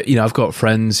I've got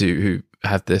friends who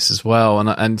have this as well.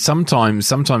 And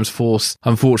sometimes force,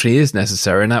 unfortunately, is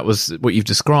necessary. And that was what you've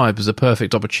described as a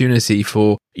perfect opportunity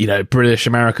for, British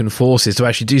American forces to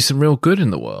actually do some real good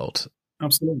in the world.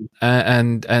 Absolutely.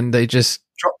 And they just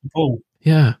drop the ball.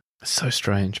 Yeah. So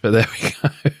strange, but there we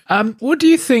go. What do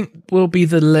you think will be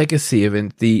the legacy of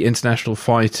the international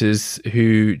fighters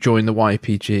who joined the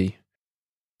YPG?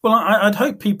 Well, I'd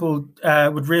hope people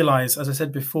would realise, as I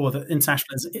said before, that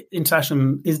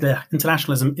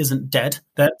internationalism isn't dead,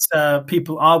 that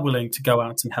people are willing to go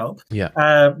out and help. Yeah.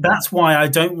 That's why I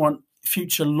don't want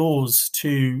future laws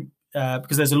to,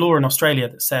 because there's a law in Australia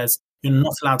that says you're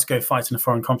not allowed to go fight in a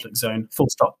foreign conflict zone, full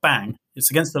stop, bang.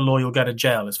 It's against the law, you'll go to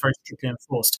jail. It's very strictly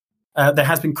enforced. There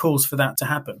has been calls for that to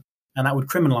happen, and that would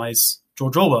criminalise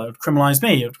George Orwell, it would criminalise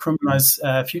me, it would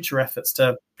criminalise future efforts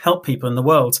to help people in the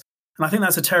world. And I think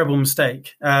that's a terrible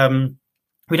mistake.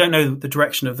 We don't know the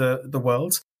direction of the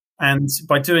world. And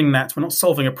by doing that, we're not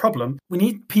solving a problem. We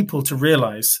need people to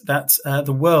realize that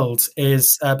the world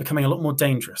is becoming a lot more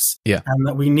dangerous. Yeah. And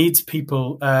that we need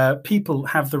people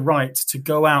have the right to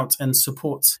go out and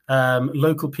support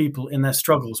local people in their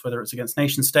struggles, whether it's against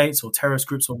nation states or terrorist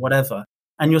groups or whatever.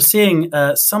 And you're seeing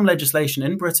some legislation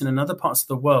in Britain and other parts of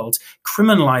the world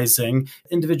criminalizing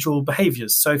individual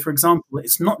behaviors. So, for example,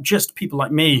 it's not just people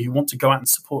like me who want to go out and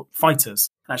support fighters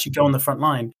and actually go on the front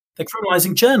line. They're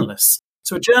criminalizing journalists.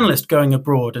 So a journalist going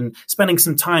abroad and spending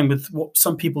some time with what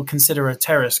some people consider a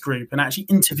terrorist group and actually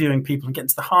interviewing people and getting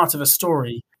to the heart of a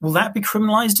story, will that be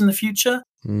criminalized in the future?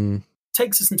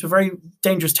 Takes us into a very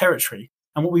dangerous territory.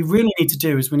 And what we really need to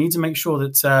do is we need to make sure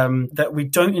that that we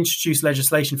don't introduce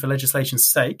legislation for legislation's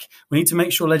sake. We need to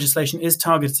make sure legislation is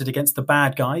targeted against the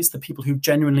bad guys, the people who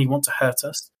genuinely want to hurt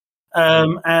us.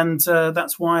 And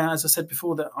that's why, as I said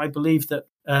before, that I believe that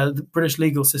the British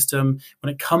legal system,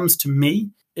 when it comes to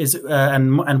me, is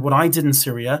and what I did in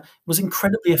Syria was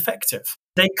incredibly effective.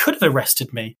 They could have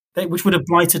arrested me, which would have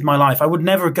blighted my life. I would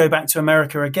never go back to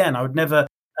America again. I would never.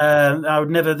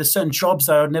 There's certain jobs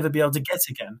I would never be able to get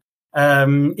again.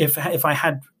 If I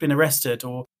had been arrested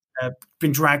or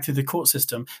been dragged through the court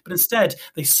system. But instead,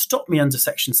 they stopped me under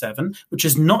Section 7, which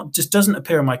is just doesn't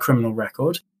appear on my criminal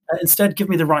record. Instead, give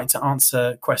me the right to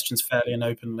answer questions fairly and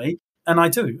openly. And I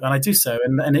do so.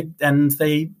 And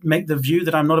they make the view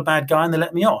that I'm not a bad guy and they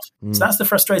let me off. So that's the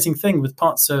frustrating thing with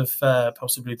parts of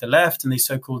possibly the left and these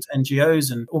so-called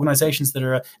NGOs and organizations that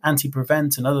are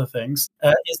anti-prevent and other things,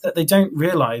 is that they don't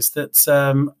realize that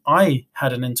I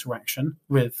had an interaction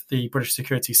with the British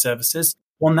security services,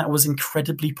 one that was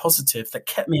incredibly positive, that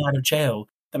kept me out of jail,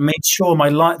 that made sure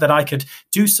that I could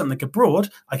do something abroad,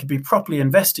 I could be properly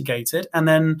investigated and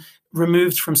then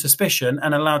removed from suspicion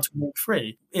and allowed to walk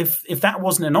free. If that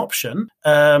wasn't an option,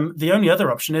 the only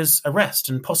other option is arrest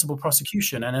and possible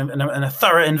prosecution and a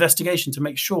thorough investigation to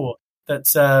make sure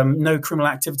that no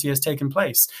criminal activity has taken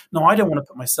place. No, I don't want to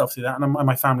put myself through that and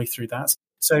my family through that.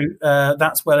 So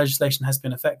that's where legislation has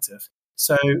been effective.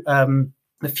 So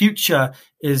the future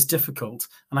is difficult.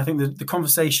 And I think the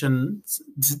conversation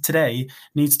today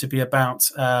needs to be about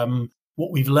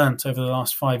what we've learnt over the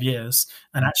last 5 years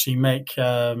and actually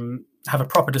have a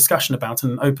proper discussion about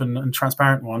an open and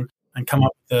transparent one and come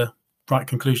up with the right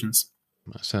conclusions.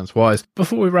 That sounds wise.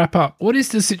 Before we wrap up, what is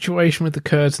the situation with the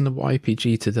Kurds and the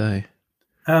YPG today?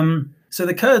 So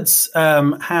the Kurds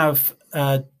have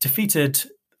defeated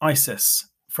ISIS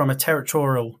from a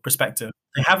territorial perspective.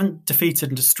 They haven't defeated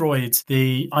and destroyed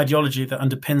the ideology that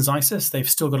underpins ISIS. They've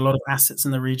still got a lot of assets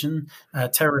in the region,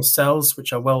 terrorist cells,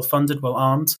 which are well-funded,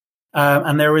 well-armed.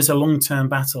 And there is a long-term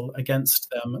battle against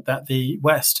them that the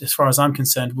West, as far as I'm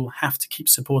concerned, will have to keep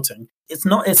supporting. It's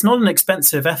not an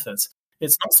expensive effort.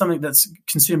 It's not something that's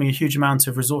consuming a huge amount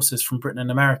of resources from Britain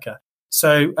and America.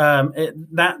 So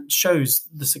that shows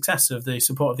the success of the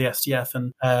support of the SDF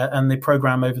and the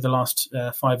program over the last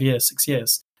 6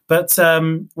 years. But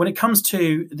when it comes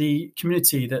to the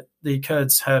community that the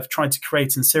Kurds have tried to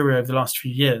create in Syria over the last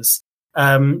few years,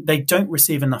 they don't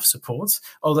receive enough support,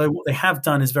 although what they have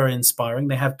done is very inspiring.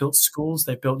 They have built schools,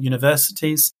 they've built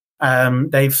universities,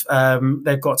 they've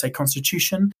got a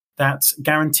constitution that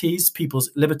guarantees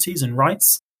people's liberties and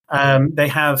rights.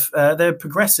 They're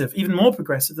progressive, even more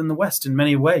progressive than the West in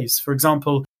many ways. For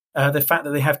example, the fact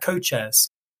that they have co-chairs.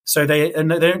 So they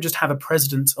don't just have a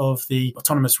president of the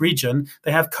autonomous region,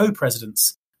 they have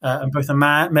co-presidents, both a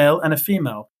male and a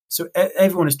female. So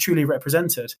everyone is truly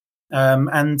represented.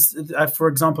 For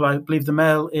example, I believe the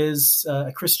male is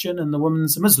a Christian and the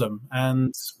woman's a Muslim.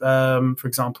 And for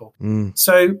example,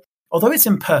 so although it's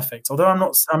imperfect, although I'm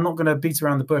not going to beat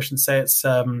around the bush and say it's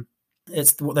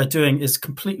what they're doing is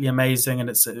completely amazing and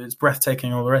it's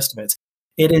breathtaking and all the rest of it.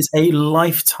 It is a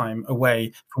lifetime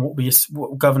away from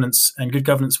what governance and good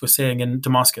governance we're seeing in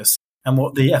Damascus and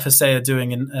what the FSA are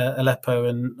doing in Aleppo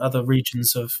and other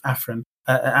regions of Afrin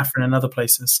and other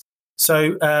places.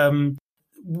 So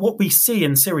what we see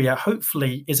in Syria,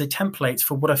 hopefully, is a template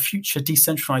for what a future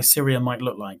decentralized Syria might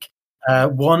look like.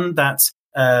 One that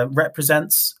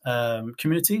represents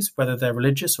communities, whether they're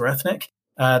religious or ethnic,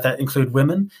 that include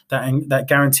women, that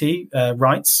guarantee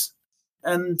rights.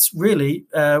 And really,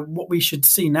 what we should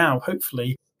see now,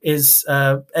 hopefully, is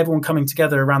everyone coming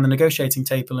together around the negotiating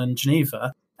table in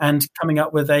Geneva and coming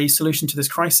up with a solution to this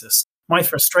crisis. My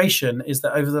frustration is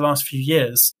that over the last few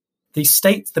years,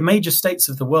 the major states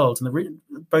of the world, and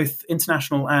both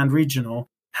international and regional,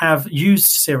 have used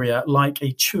Syria like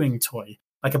a chewing toy,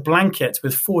 like a blanket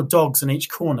with 4 dogs in each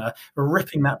corner,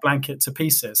 ripping that blanket to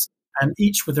pieces, and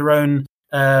each with their own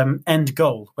end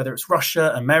goal, whether it's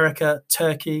Russia, America,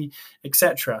 Turkey,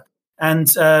 etc. And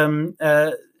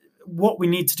what we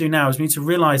need to do now is we need to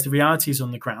realize the realities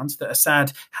on the ground, that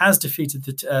Assad has defeated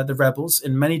the rebels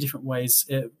in many different ways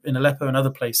in Aleppo and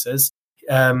other places.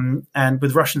 And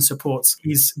with Russian support,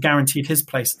 he's guaranteed his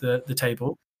place at the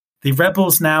table. The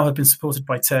rebels now have been supported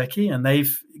by Turkey, and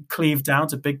they've cleaved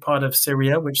out a big part of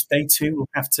Syria, which they too will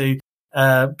have to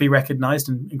be recognized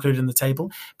and included in the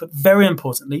table. But very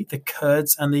importantly, the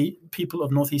Kurds and the people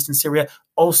of northeastern Syria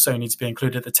also need to be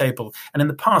included at the table. And in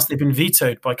the past, they've been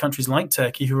vetoed by countries like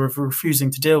Turkey, who are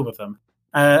refusing to deal with them.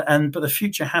 But the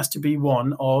future has to be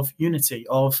one of unity,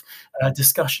 of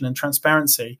discussion and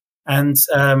transparency. And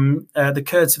the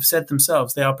Kurds have said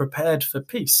themselves they are prepared for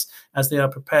peace as they are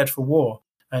prepared for war,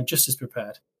 and just as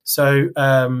prepared. So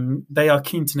they are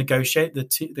keen to negotiate,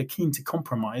 they're keen to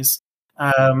compromise.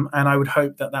 And I would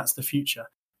hope that that's the future.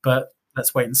 But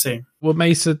let's wait and see. Well,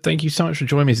 Mesa, thank you so much for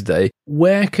joining me today.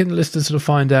 Where can listeners sort of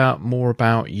find out more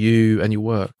about you and your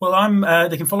work? Well,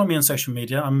 they can follow me on social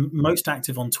media. I'm most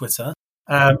active on Twitter.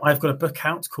 I've got a book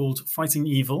out called Fighting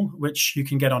Evil, which you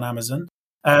can get on Amazon.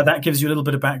 That gives you a little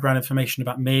bit of background information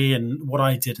about me and what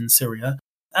I did in Syria.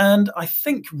 And I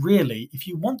think, really, if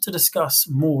you want to discuss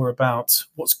more about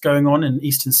what's going on in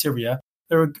eastern Syria,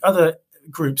 there are other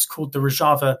groups called the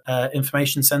Rojava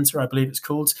Information Center, I believe it's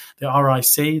called, the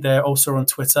RIC. They're also on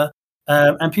Twitter.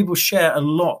 And people share a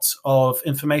lot of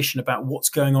information about what's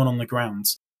going on the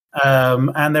ground.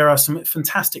 And there are some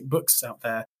fantastic books out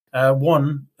there.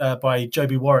 One by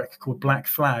Joby Warwick called Black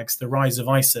Flags, The Rise of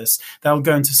ISIS. That'll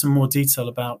go into some more detail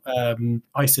about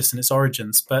ISIS and its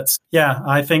origins. But yeah,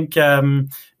 I think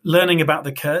learning about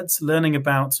the Kurds, learning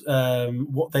about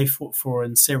what they fought for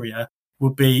in Syria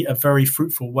would be a very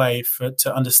fruitful way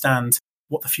to understand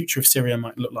what the future of Syria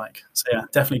might look like. So yeah,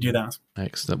 definitely do that.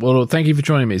 Excellent. Well, thank you for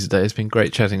joining me today. It's been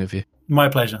great chatting with you. My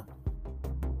pleasure.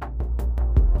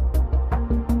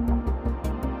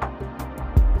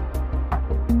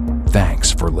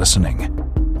 Thanks for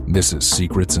listening. This is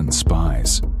Secrets and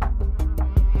Spies.